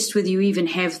of test whether you even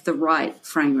have the right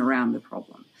frame around the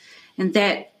problem. And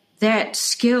that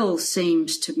skill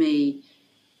seems to me,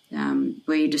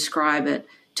 where you describe it,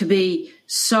 to be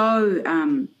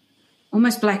so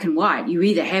almost black and white. You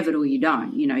either have it or you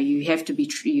don't. You know, you have to be.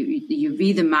 You've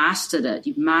either mastered it.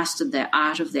 You've mastered the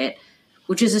art of that,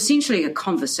 which is essentially a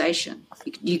conversation.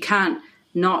 You can't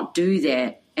not do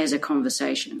that as a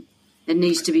conversation. It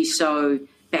needs to be so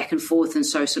back and forth and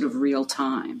so sort of real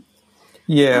time.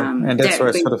 Yeah, and that's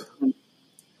where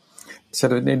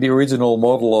sort of in the original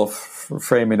model of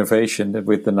frame innovation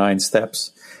with the 9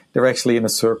 steps, they're actually in a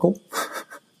circle.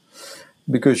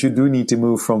 Because you do need to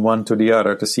move from one to the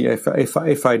other to see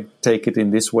if I take it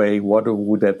in this way, what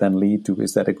would that then lead to?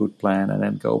 Is that a good plan? And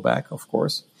then go back, of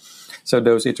course. So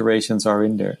those iterations are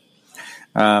in there.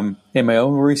 In my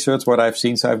own research, what I've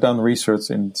seen, so I've done research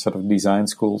in sort of design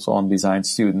schools on design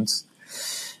students,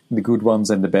 the good ones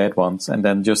and the bad ones, and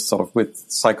then just sort of with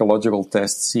psychological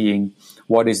tests seeing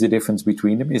what is the difference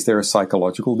between them. Is there a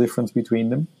psychological difference between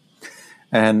them?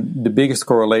 And the biggest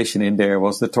correlation in there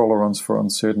was the tolerance for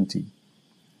uncertainty.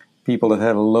 People that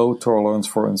had a low tolerance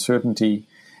for uncertainty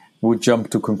would jump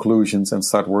to conclusions and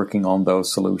start working on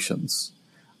those solutions,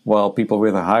 while people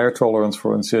with a higher tolerance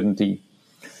for uncertainty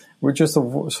were just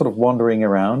sort of wandering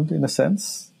around, in a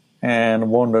sense, and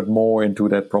wandered more into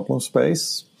that problem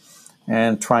space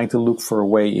and trying to look for a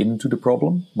way into the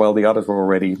problem, while the others were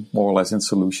already more or less in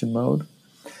solution mode.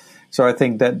 So I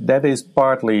think that is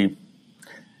partly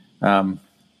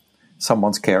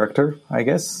someone's character, I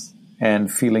guess,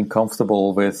 and feeling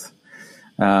comfortable with,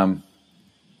 I'm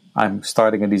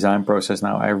starting a design process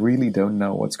now. I really don't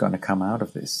know what's going to come out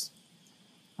of this.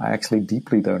 I actually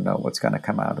deeply don't know what's going to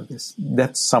come out of this.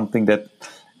 That's something that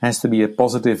has to be a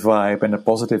positive vibe and a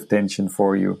positive tension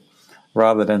for you,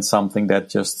 rather than something that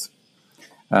just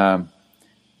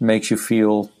makes you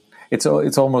feel. It's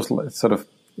almost sort of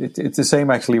it's the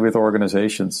same actually with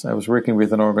organizations. I was working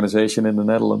with an organization in the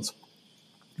Netherlands,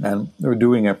 and they were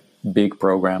doing a big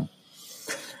program,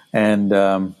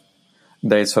 and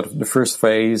they sort of the first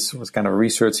phase was kind of a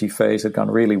researchy phase. It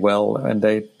gone really well, and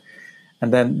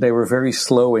then they were very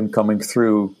slow in coming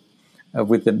through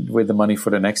with the money for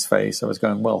the next phase. I was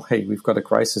going, well, hey, we've got a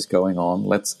crisis going on.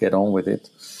 Let's get on with it.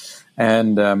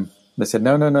 And they said,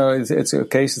 no, it's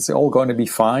okay. It's all going to be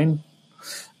fine.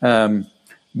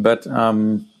 But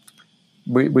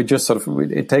we just sort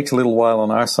of, it takes a little while on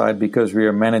our side because we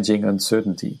are managing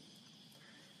uncertainty.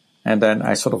 And then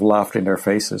I sort of laughed in their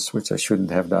faces, which I shouldn't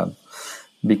have done,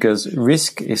 because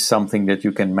risk is something that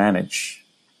you can manage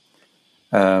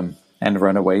and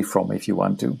run away from if you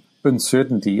want to.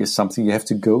 Uncertainty is something you have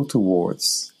to go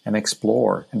towards and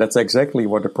explore. And that's exactly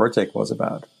what the project was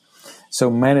about. So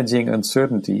managing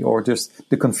uncertainty, or just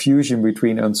the confusion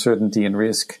between uncertainty and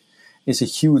risk, is a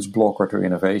huge blocker to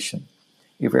innovation.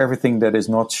 If everything that is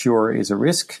not sure is a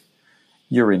risk,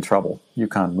 you're in trouble. You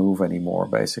can't move anymore,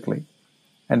 basically.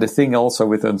 And the thing also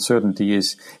with uncertainty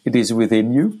is it is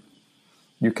within you.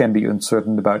 You can be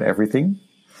uncertain about everything.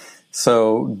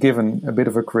 So given a bit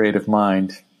of a creative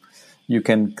mind, you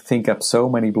can think up so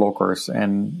many blockers,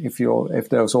 and if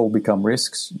those all become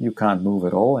risks, you can't move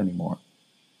at all anymore.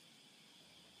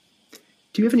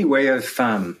 Do you have any way of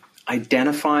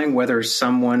identifying whether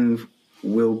someone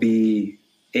will be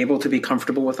able to be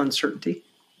comfortable with uncertainty?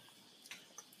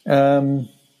 It's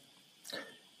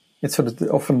sort of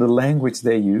often the language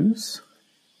they use.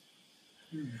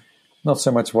 Not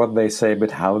so much what they say,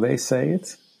 but how they say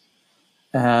it.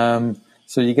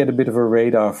 So you get a bit of a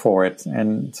radar for it,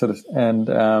 and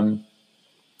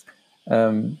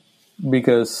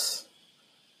because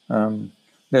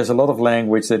there's a lot of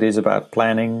language that is about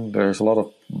planning. There's a lot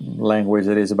of language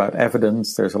that is about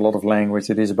evidence. There's a lot of language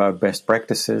that is about best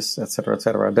practices, etc.,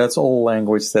 etc. That's all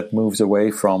language that moves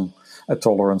away from a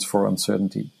tolerance for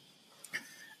uncertainty.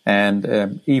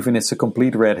 And even it's a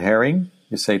complete red herring.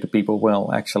 You say to people,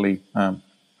 well, actually, a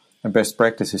best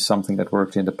practice is something that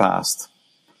worked in the past.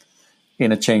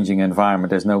 In a changing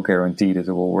environment, there's no guarantee that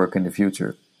it will work in the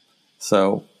future.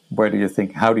 So how do you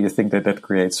think that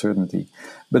creates certainty?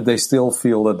 But they still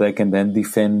feel that they can then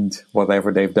defend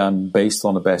whatever they've done based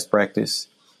on a best practice,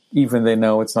 even they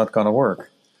know it's not going to work.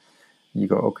 You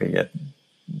go, okay, yeah,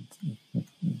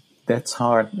 that's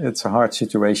hard. It's a hard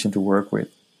situation to work with,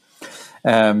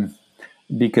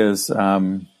 because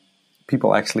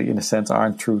people actually, in a sense,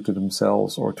 aren't true to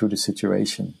themselves or to the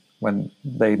situation when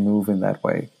they move in that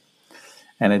way.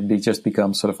 And it just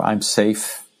becomes sort of, I'm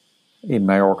safe in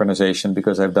my organization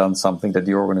because I've done something that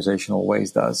the organization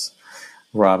always does,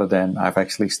 rather than I've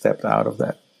actually stepped out of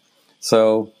that.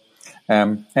 So,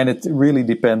 and it really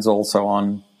depends also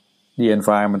on the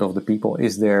environment of the people.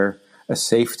 Is there a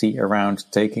safety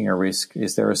around taking a risk?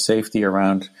 Is there a safety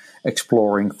around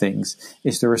exploring things?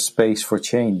 Is there a space for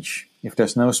change? If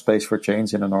there's no space for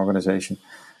change in an organization,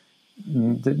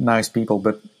 nice people,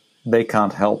 but they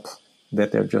can't help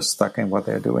that they're just stuck in what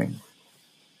they're doing.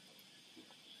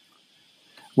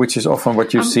 Which is often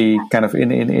what you see kind of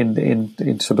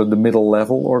in sort of the middle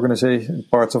level organization,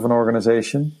 parts of an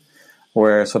organization,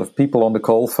 where sort of people on the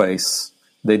coalface,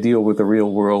 they deal with the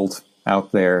real world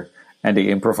out there and they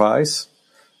improvise,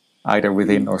 either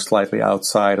within or slightly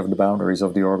outside of the boundaries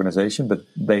of the organization, but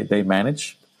they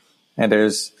manage. And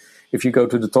if you go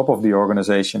to the top of the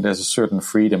organization, there's a certain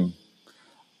freedom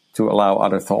to allow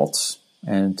other thoughts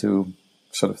and to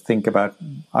sort of think about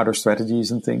other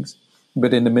strategies and things.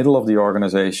 But in the middle of the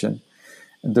organization,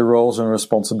 the roles and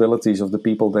responsibilities of the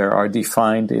people there are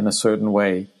defined in a certain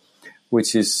way,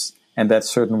 and that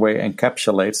certain way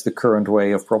encapsulates the current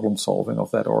way of problem solving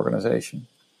of that organization.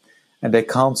 And they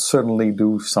can't suddenly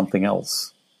do something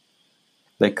else.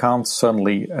 They can't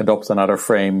suddenly adopt another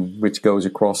frame which goes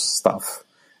across stuff,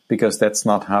 because that's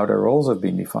not how their roles have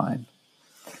been defined.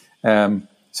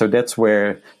 So that's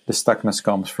where the stuckness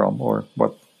comes from, or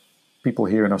what people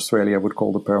here in Australia would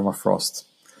call the permafrost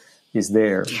is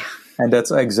there. Yeah. And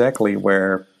that's exactly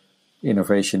where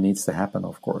innovation needs to happen,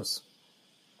 of course.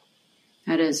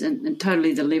 It is, and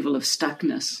totally the level of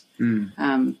stuckness.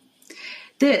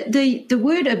 The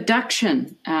word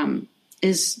abduction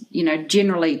is,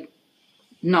 generally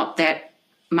not that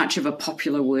much of a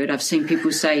popular word. I've seen people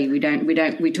say we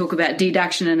talk about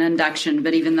deduction and induction,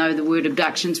 but even though the word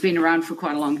abduction's been around for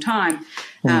quite a long time,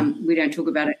 we don't talk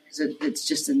about it because it's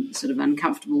just a sort of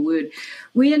uncomfortable word.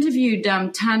 We interviewed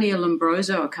Tania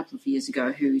Lombroso a couple of years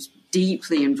ago, who's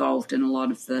deeply involved in a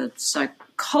lot of the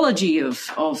psychology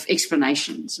of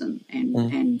explanations,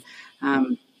 and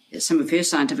some of her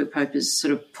scientific papers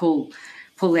sort of pull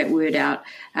that word out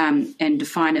and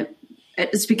define it.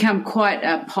 It's become quite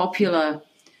a popular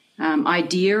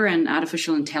idea in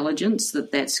artificial intelligence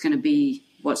that's going to be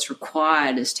what's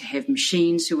required, is to have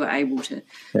machines who are able to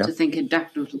think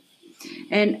inductively.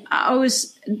 And I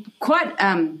was quite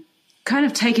kind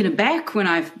of taken aback when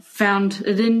I found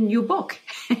it in your book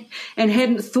and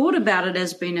hadn't thought about it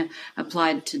as being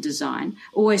applied to design.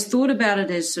 Always thought about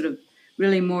it as sort of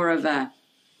really more of a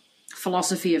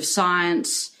philosophy of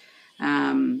science,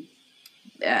 the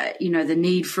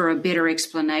need for a better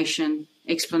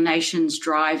explanations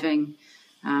driving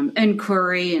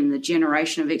inquiry, and the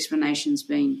generation of explanations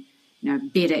being,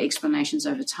 better explanations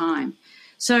over time.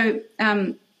 So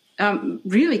I'm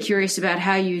really curious about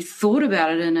how you thought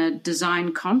about it in a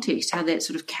design context, how that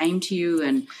sort of came to you,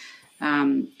 and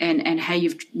how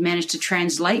you've managed to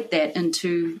translate that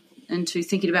into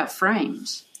thinking about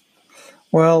frames.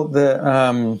 Well,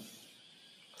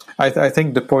 I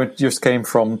think the point just came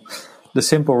from the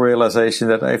simple realization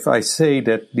that if I say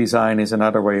that design is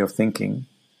another way of thinking,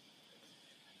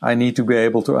 I need to be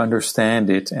able to understand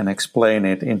it and explain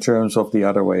it in terms of the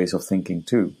other ways of thinking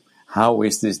too. How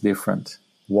is this different?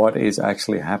 What is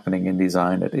actually happening in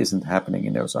design that isn't happening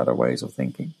in those other ways of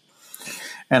thinking?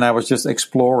 And I was just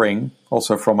exploring,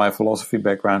 also from my philosophy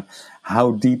background,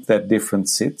 how deep that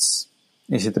difference sits.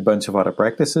 Is it a bunch of other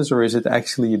practices, or is it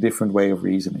actually a different way of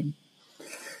reasoning?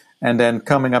 And then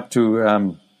coming up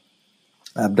to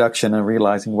abduction and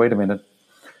realizing, wait a minute,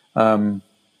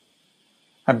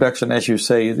 abduction, as you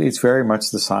say, it's very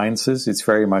much the sciences. It's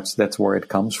very much that's where it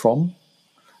comes from.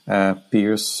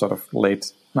 Peirce, sort of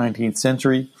late 19th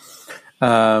century.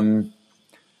 But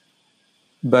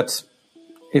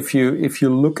if you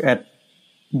look at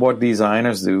what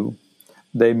designers do,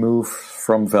 they move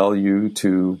from value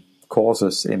to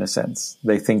causes in a sense.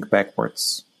 They think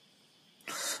backwards.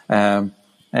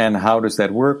 And how does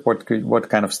that work? What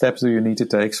kind of steps do you need to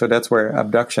take? So that's where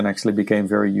abduction actually became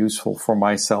very useful for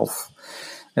myself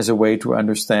as a way to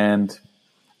understand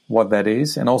what that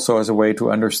is, and also as a way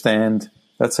to understand,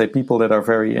 let's say, people that are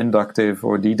very inductive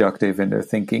or deductive in their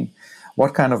thinking.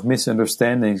 What kind of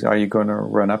misunderstandings are you going to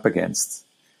run up against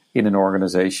in an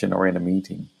organization or in a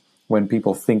meeting? When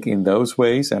people think in those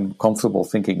ways and comfortable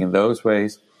thinking in those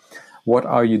ways, what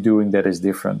are you doing that is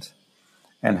different?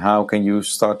 And how can you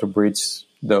start to bridge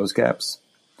those gaps?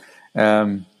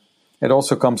 It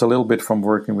also comes a little bit from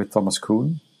working with Thomas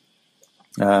Kuhn,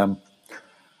 I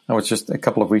was just a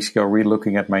couple of weeks ago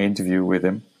re-looking at my interview with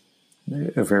him,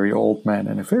 a very old man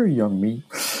and a very young me.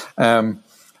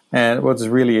 And what's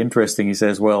really interesting, he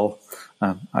says, well,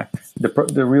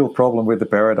 the real problem with the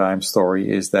paradigm story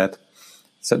is that,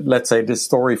 so let's say the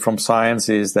story from science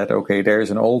is that, okay,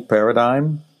 there's an old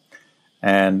paradigm,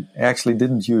 and I actually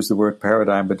didn't use the word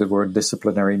paradigm, but the word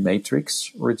disciplinary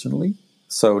matrix originally.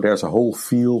 So there's a whole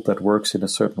field that works in a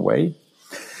certain way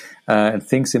and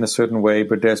thinks in a certain way,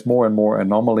 but there's more and more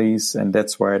anomalies, and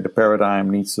that's where the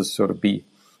paradigm needs to sort of be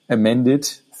amended.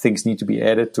 Things need to be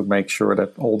added to make sure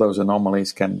that all those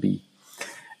anomalies can be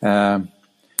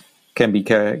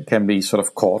sort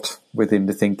of caught within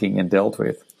the thinking and dealt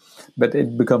with. But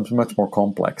it becomes much more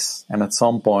complex, and at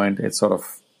some point it sort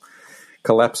of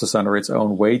collapses under its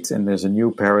own weight, and there's a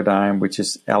new paradigm which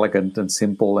is elegant and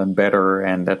simple and better,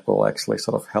 and that will actually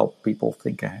sort of help people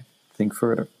think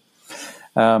further.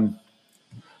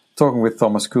 Talking with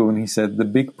Thomas Kuhn, he said the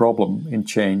big problem in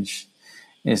change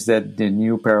is that the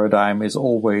new paradigm is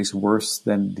always worse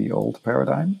than the old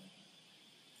paradigm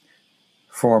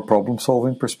from a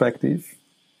problem-solving perspective,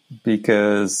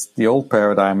 because the old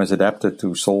paradigm is adapted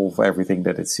to solve everything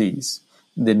that it sees.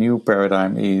 The new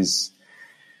paradigm is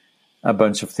a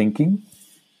bunch of thinking,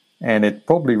 and it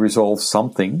probably resolves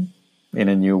something in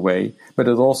a new way, but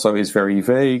it also is very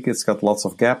vague, it's got lots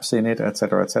of gaps in it,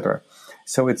 etc., etc.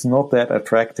 So it's not that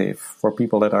attractive for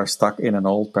people that are stuck in an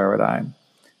old paradigm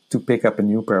to pick up a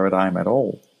new paradigm at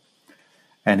all.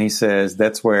 And he says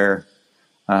that's where,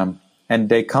 and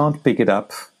they can't pick it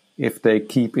up if they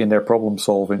keep in their problem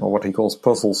solving, or what he calls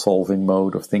puzzle solving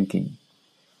mode of thinking.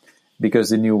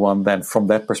 Because the new one then from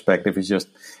that perspective is just,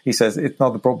 he says it's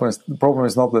not the problem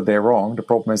is not that they're wrong, the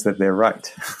problem is that they're right.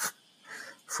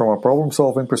 From a problem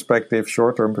solving perspective,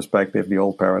 short-term perspective, the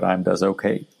old paradigm does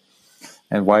okay.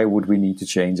 And why would we need to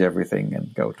change everything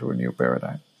and go to a new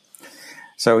paradigm?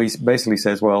 So he basically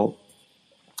says, well,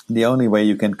 the only way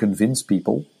you can convince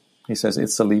people, he says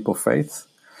it's a leap of faith,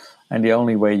 and the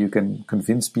only way you can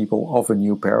convince people of a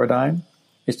new paradigm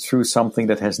is through something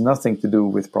that has nothing to do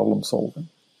with problem solving.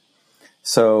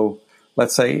 So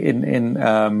let's say in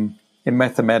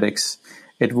mathematics,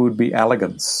 it would be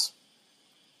elegance.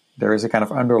 There is a kind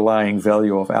of underlying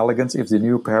value of elegance if the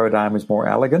new paradigm is more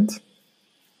elegant,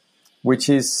 which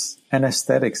is an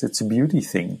aesthetics. It's a beauty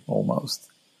thing almost.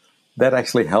 That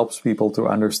actually helps people to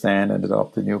understand and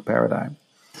adopt the new paradigm.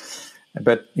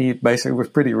 But he basically was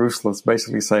pretty ruthless,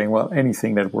 basically saying, well,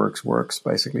 anything that works,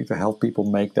 basically, to help people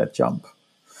make that jump.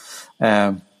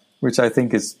 Which I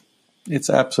think it's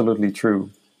absolutely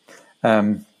true.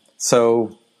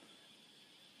 So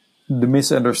the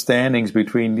misunderstandings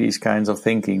between these kinds of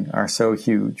thinking are so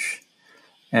huge.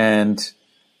 And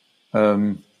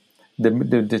an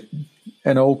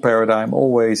old paradigm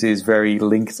always is very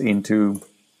linked into,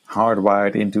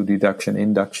 hardwired into deduction,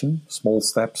 induction, small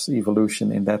steps,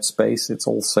 evolution in that space. It's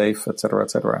all safe, etc.,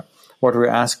 etc. What we're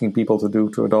asking people to do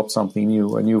to adopt something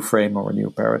new, a new frame or a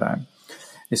new paradigm,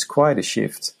 is quite a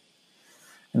shift.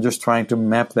 And just trying to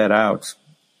map that out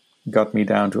got me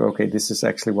down to, okay, this is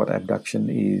actually what abduction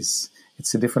is.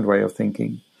 It's a different way of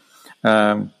thinking.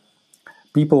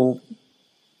 People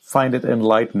find it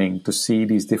enlightening to see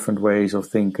these different ways of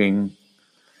thinking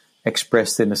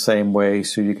expressed in the same way,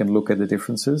 so you can look at the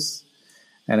differences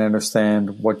and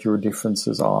understand what your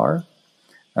differences are.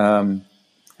 And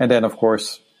then, of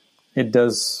course, it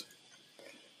does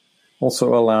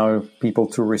also allow people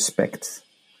to respect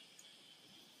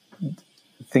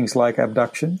things like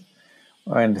abduction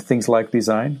and things like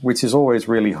design, which is always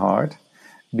really hard,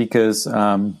 because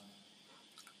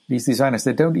these designers,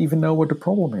 they don't even know what the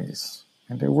problem is,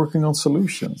 and they're working on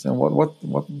solutions, and what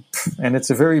and it's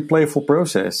a very playful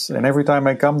process, and every time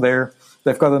I come there,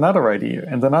 they've got another idea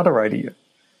and another idea.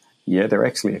 Yeah, they're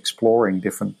actually exploring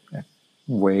different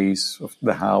ways of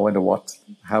the how and the what,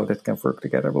 how that can work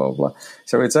together, blah, blah.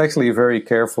 So it's actually a very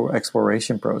careful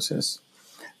exploration process.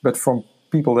 But from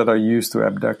people that are used to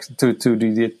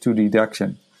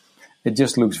deduction, it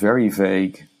just looks very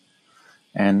vague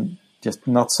and just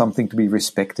not something to be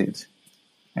respected.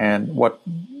 And what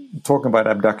talking about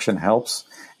abduction helps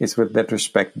is with that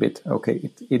respect bit.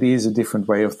 Okay, it is a different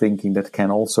way of thinking that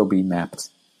can also be mapped.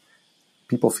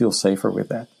 People feel safer with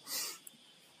that.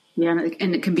 Yeah,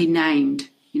 and it can be named.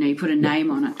 You put a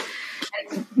name on it.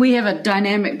 We have a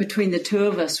dynamic between the two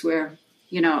of us where,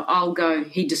 I'll go,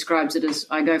 he describes it as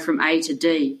I go from A to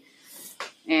D.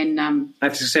 And I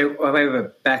have to say,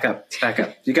 wait, back up.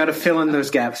 You got to fill in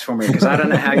those gaps for me, because I don't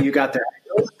know how you got there. I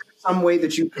know there's some way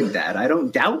that you did that. I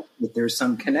don't doubt that there's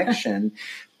some connection,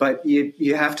 but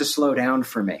you have to slow down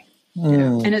for me.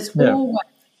 And it's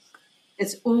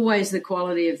it's always the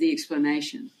quality of the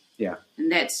explanation. Yeah.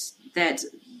 And that's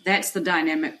the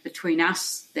dynamic between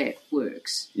us that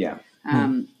works. Yeah.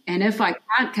 And if I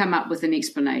can't come up with an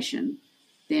explanation,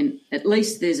 then at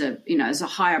least there's a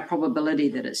higher probability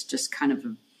that it's just kind of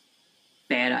a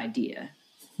bad idea.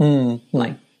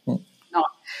 Like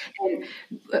not.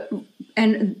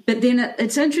 But then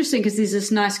it's interesting because there's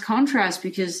this nice contrast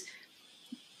because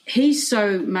he's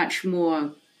so much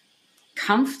more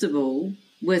comfortable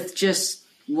with just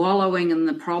wallowing in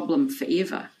the problem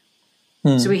forever.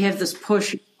 So we have this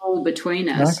push and pull between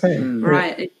us,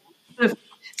 right?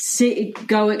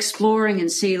 Go exploring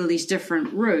and see all these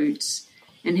different routes,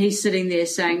 and he's sitting there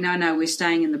saying, "No, we're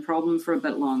staying in the problem for a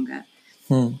bit longer."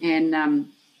 And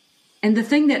the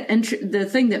thing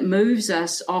that moves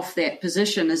us off that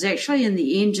position is actually in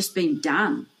the end just being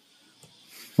done.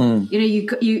 You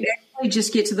actually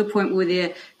just get to the point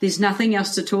where there's nothing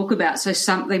else to talk about, so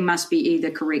something must be either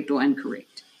correct or incorrect.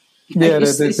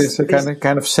 There's a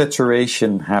kind of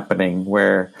saturation happening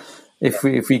where if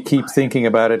we keep thinking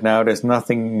about it now, there's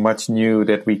nothing much new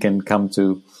that we can come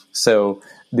to. So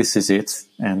this is it,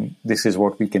 and this is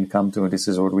what we can come to, and this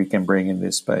is what we can bring in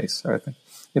this space. I think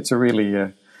it's a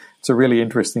really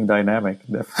interesting dynamic,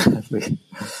 definitely.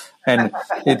 And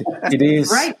it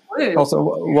is also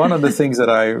one of the things that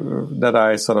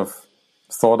I sort of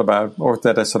thought about, or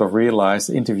that I sort of realized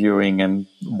interviewing and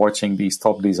watching these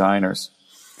top designers,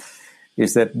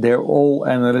 is that they're all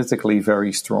analytically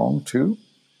very strong too.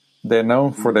 They're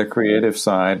known for their creative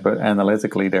side, but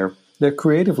analytically they're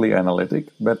creatively analytic,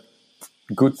 but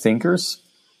good thinkers.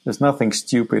 There's nothing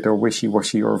stupid or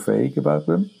wishy-washy or vague about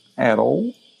them at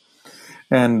all.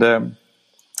 And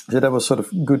so that was sort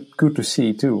of good to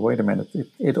see too. Wait a minute,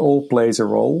 it all plays a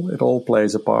role. It all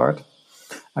plays a part.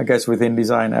 I guess within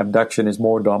design, abduction is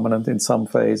more dominant in some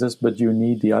phases, but you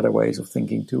need the other ways of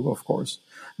thinking too, of course.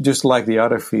 Just like the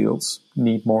other fields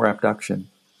need more abduction.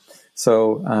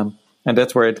 So, and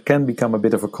that's where it can become a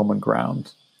bit of a common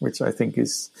ground, which I think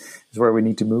is where we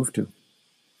need to move to.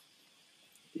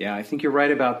 Yeah, I think you're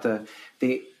right about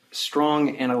the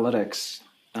strong analytics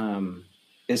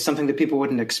is something that people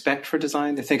wouldn't expect for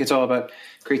design. They think it's all about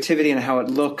creativity and how it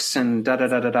looks and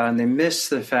da-da-da-da-da, and they miss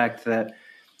the fact that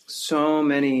so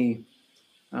many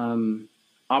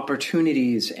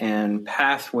opportunities and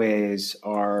pathways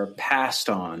are passed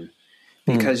on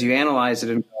because you analyze it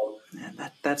and go,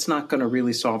 that's not going to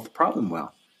really solve the problem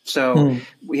well. So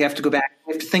we have to go back.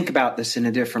 We have to think about this in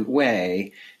a different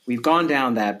way. We've gone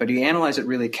down that, but you analyze it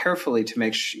really carefully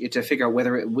to to figure out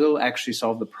whether it will actually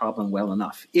solve the problem well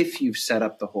enough, if you've set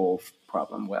up the whole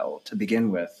problem well to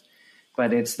begin with.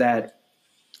 But it's that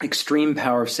extreme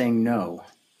power of saying no,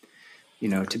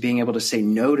 to being able to say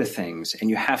no to things, and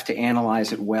you have to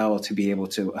analyze it well to be able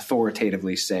to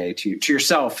authoritatively say to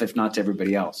yourself, if not to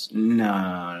everybody else,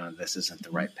 no, this isn't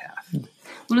the right path.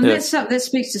 Well, and that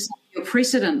speaks to some of your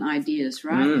precedent ideas,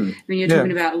 right? When you're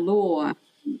talking about law,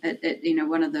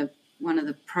 one of the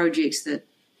projects that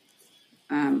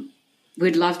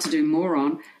we'd love to do more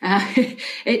on, it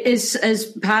is as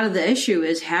part of the issue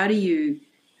is how do you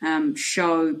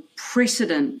show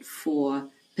precedent for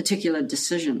particular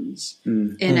decisions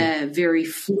in a very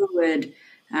fluid,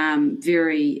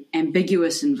 very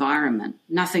ambiguous environment.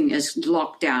 Nothing is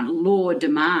locked down. Law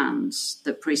demands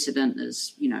that precedent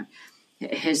is,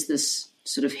 has this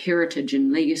sort of heritage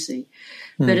and legacy.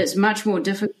 But it's much more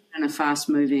difficult in a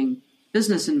fast-moving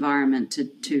business environment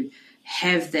to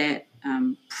have that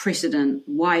precedent,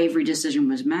 why every decision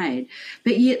was made.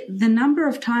 But yet the number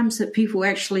of times that people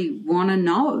actually want to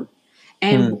know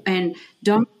and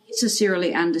don't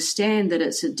necessarily understand that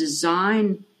it's a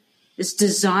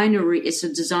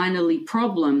designerly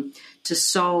problem to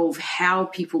solve how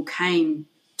people came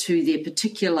to their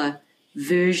particular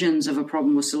versions of a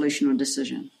problem or solution or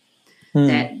decision.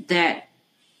 That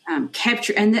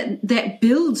capture and that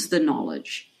builds the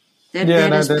knowledge. That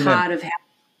is part of how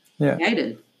it's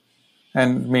created.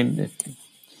 And I mean,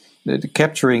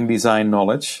 capturing design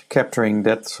knowledge, capturing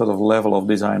that sort of level of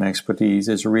design expertise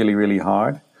is really, really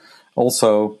hard.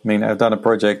 Also, I mean, I've done a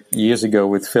project years ago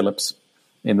with Philips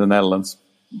in the Netherlands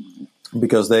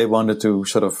because they wanted to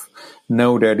sort of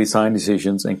know their design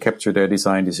decisions and capture their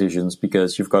design decisions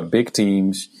because you've got big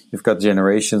teams, you've got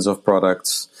generations of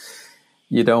products.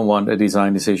 You don't want a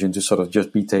design decision to sort of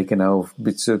just be taken over,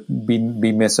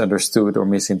 be misunderstood or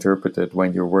misinterpreted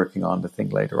when you're working on the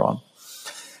thing later on.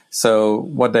 So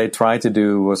what they tried to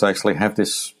do was actually have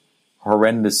this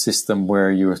horrendous system where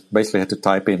you basically had to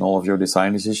type in all of your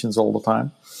design decisions all the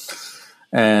time,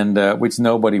 and which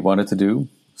nobody wanted to do.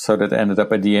 So that ended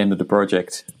up at the end of the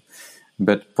project.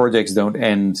 But projects don't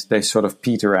end; they sort of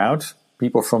peter out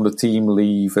people from the team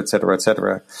leave, etc.,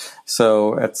 etc.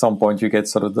 So at some point you get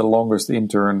sort of the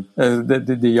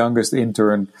youngest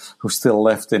intern who's still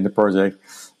left in the project.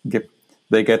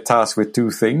 They get tasked with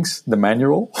two things: the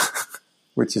manual,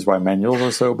 which is why manuals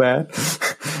are so bad,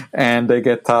 and they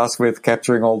get tasked with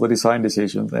capturing all the design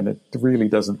decisions, and it really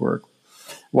doesn't work.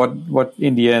 What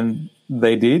in the end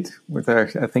they did, which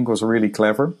I think was really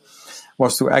clever,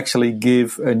 was to actually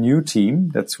give a new team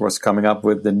that was coming up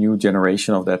with the new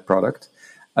generation of that product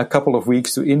a couple of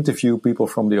weeks to interview people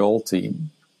from the old team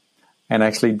and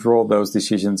actually draw those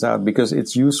decisions out, because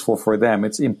it's useful for them,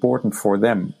 it's important for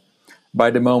them. By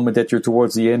the moment that you're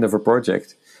towards the end of a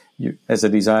project, you, as a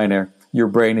designer, your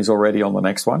brain is already on the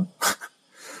next one.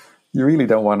 You really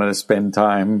don't want to spend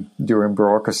time during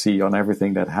bureaucracy on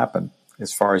everything that happened,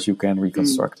 as far as you can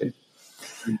reconstruct it.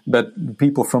 But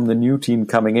people from the new team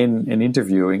coming in and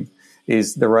interviewing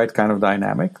is the right kind of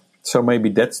dynamic. So maybe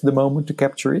that's the moment to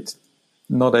capture it.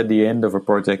 Not at the end of a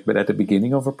project, but at the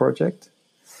beginning of a project.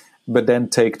 But then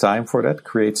take time for that,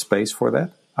 create space for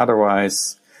that.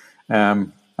 Otherwise,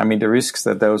 the risks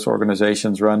that those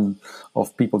organizations run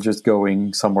of people just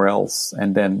going somewhere else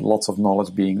and then lots of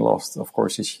knowledge being lost, of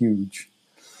course, is huge.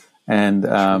 And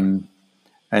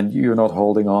you're not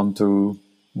holding on to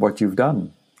what you've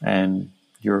done. And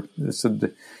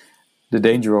the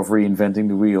danger of reinventing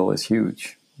the wheel is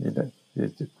huge.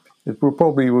 It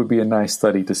probably would be a nice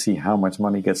study to see how much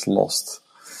money gets lost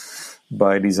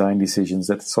by design decisions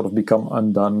that sort of become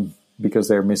undone because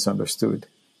they're misunderstood.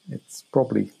 It's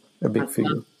probably a big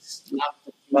figure.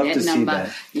 Love to see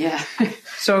that. Yeah.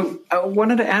 So I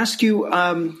wanted to ask you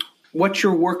what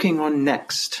you're working on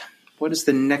next. What is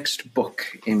the next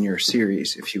book in your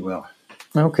series, if you will?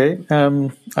 Okay.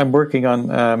 I'm working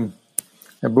on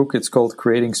a book. It's called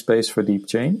Creating Space for Deep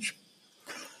Change.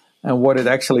 And what it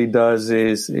actually does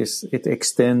is it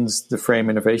extends the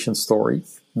frame innovation story,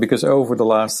 because over the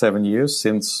last 7 years,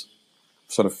 since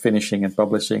sort of finishing and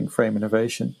publishing Frame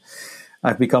Innovation,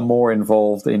 I've become more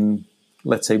involved in,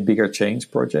 let's say, bigger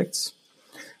change projects,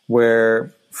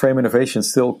 where frame innovation,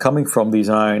 still coming from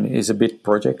design, is a bit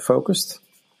project focused.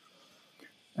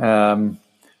 I'm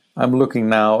looking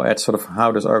now at sort of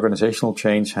how does organizational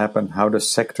change happen, how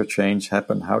does sector change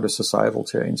happen, how does societal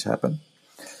change happen.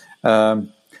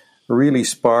 Really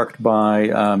sparked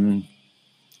by,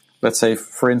 let's say,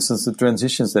 for instance, the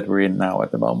transitions that we're in now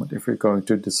at the moment, if we're going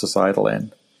to the societal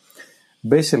end.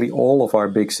 Basically, all of our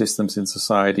big systems in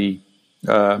society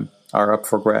are up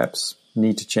for grabs,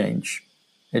 need to change.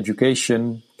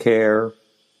 Education, care,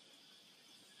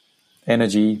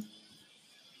 energy,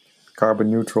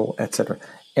 carbon neutral, etc.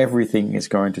 Everything is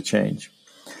going to change.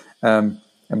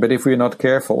 But if we're not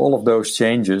careful, all of those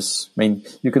changes,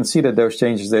 you can see that those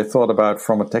changes, they're thought about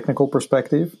from a technical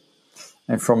perspective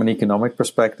and from an economic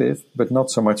perspective, but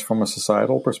not so much from a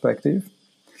societal perspective.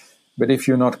 But if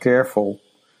you're not careful,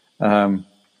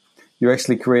 you're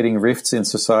actually creating rifts in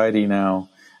society now,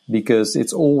 because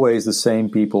it's always the same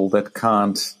people that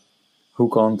can't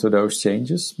hook on to those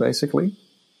changes, basically.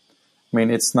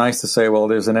 It's nice to say, well,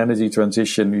 there's an energy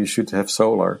transition, you should have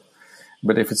solar.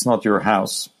 But if it's not your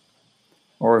house,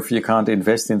 or if you can't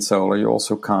invest in solar, you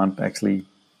also can't actually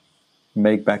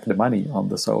make back the money on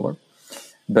the solar.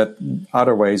 But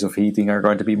other ways of heating are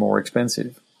going to be more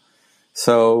expensive.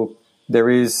 So there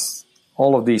is,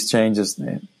 all of these changes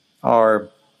are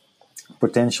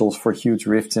potentials for huge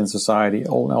rifts in society,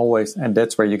 always. And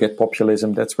that's where you get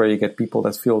populism. That's where you get people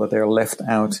that feel that they're left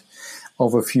out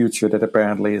of a future that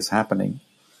apparently is happening.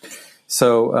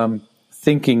 So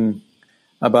thinking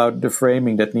about the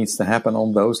framing that needs to happen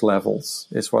on those levels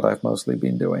is what I've mostly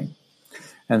been doing.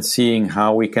 And seeing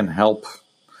how we can help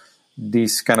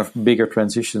these kind of bigger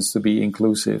transitions to be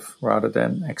inclusive rather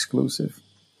than exclusive.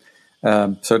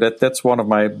 So that's one of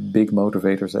my big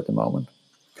motivators at the moment.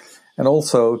 And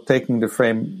also taking the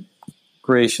frame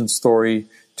creation story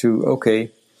to,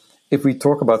 okay, if we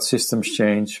talk about systems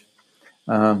change,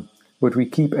 but we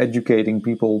keep educating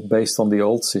people based on the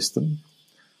old system,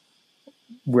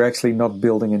 we're actually not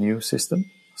building a new system.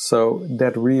 So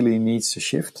that really needs to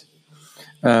shift.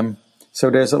 So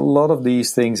there's a lot of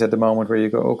these things at the moment where you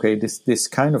go, okay, this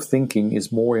kind of thinking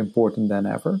is more important than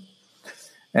ever.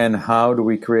 And how do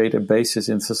we create a basis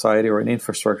in society or an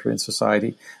infrastructure in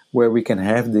society where we can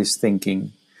have this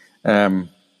thinking?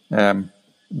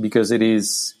 Because it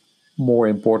is more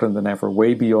important than ever,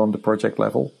 way beyond the project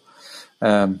level,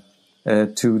 to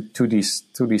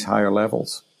these higher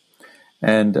levels.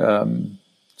 And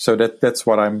so that's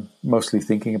what I'm mostly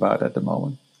thinking about at the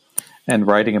moment and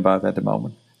writing about at the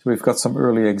moment. So we've got some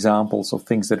early examples of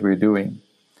things that we're doing.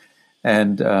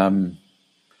 And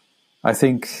I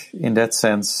think in that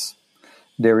sense,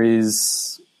 there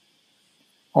is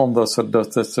on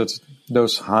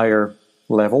those higher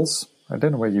levels, I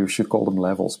don't know whether you should call them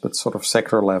levels, but sort of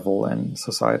sector level and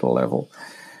societal level,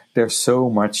 there's so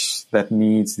much that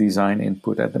needs design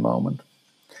input at the moment.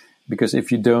 Because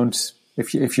if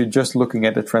you're just looking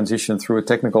at the transition through a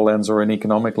technical lens or an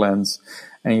economic lens,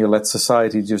 and you let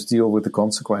society just deal with the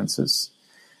consequences,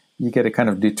 you get a kind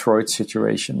of Detroit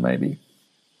situation maybe,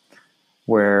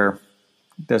 where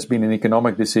there's been an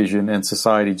economic decision and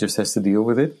society just has to deal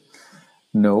with it.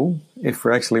 No, if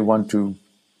we actually want to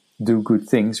do good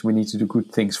things, we need to do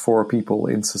good things for people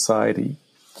in society.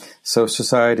 So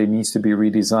society needs to be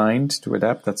redesigned to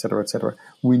adapt, etc., etc.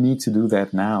 We need to do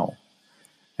that now.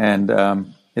 And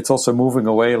it's also moving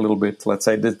away a little bit. Let's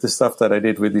say the stuff that I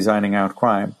did with designing out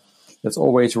crime, that's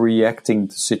always reacting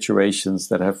to situations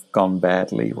that have gone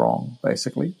badly wrong,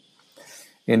 basically.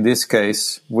 In this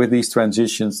case, with these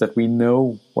transitions that we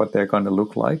know what they're going to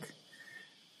look like,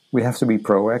 we have to be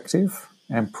proactive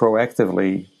and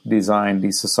proactively design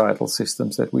these societal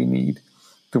systems that we need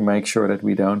to make sure that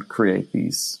we don't create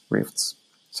these rifts.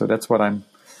 So that's what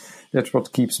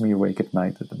keeps me awake at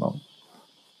night at the moment.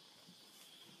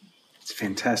 It's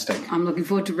fantastic. I'm looking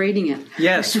forward to reading it.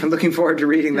 Yes, I'm looking forward to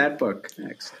reading that book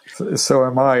next. So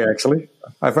am I, actually.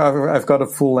 I've got a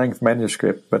full-length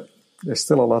manuscript, but there's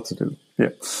still a lot to do. Yeah.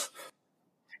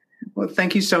 Well,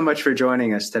 thank you so much for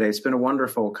joining us today. It's been a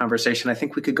wonderful conversation. I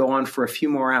think we could go on for a few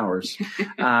more hours.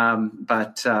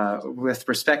 But with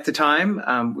respect to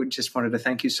time, we just wanted to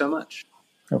thank you so much.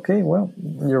 Okay, well,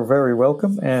 you're very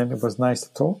welcome, and it was nice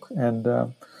to talk. And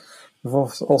you've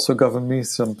also given me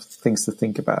some things to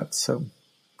think about. So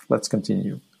let's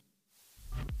continue.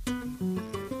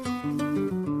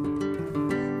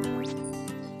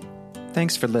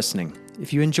 Thanks for listening.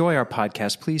 If you enjoy our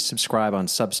podcast, please subscribe on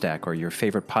Substack or your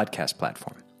favorite podcast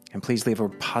platform. And please leave a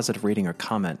positive rating or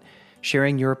comment.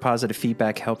 Sharing your positive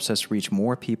feedback helps us reach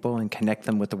more people and connect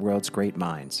them with the world's great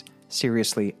minds.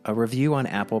 Seriously, a review on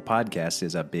Apple Podcasts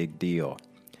is a big deal.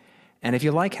 And if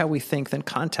you like how we think, then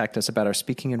contact us about our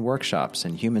speaking and workshops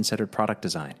and human-centered product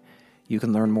design. You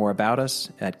can learn more about us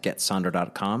at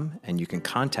getsonder.com, and you can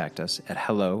contact us at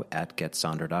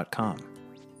hello@getsonder.com.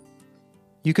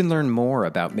 You can learn more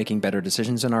about making better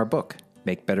decisions in our book,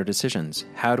 Make Better Decisions,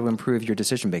 How to Improve Your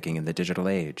Decision-Making in the Digital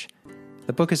Age.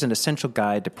 The book is an essential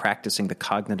guide to practicing the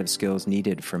cognitive skills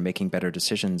needed for making better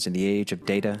decisions in the age of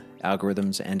data,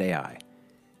 algorithms, and AI.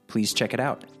 Please check it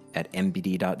out at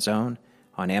mbd.zone,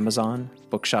 on Amazon,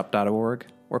 bookshop.org,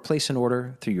 or place an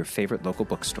order through your favorite local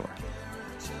bookstore.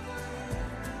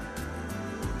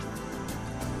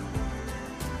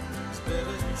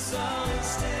 Solid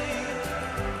state.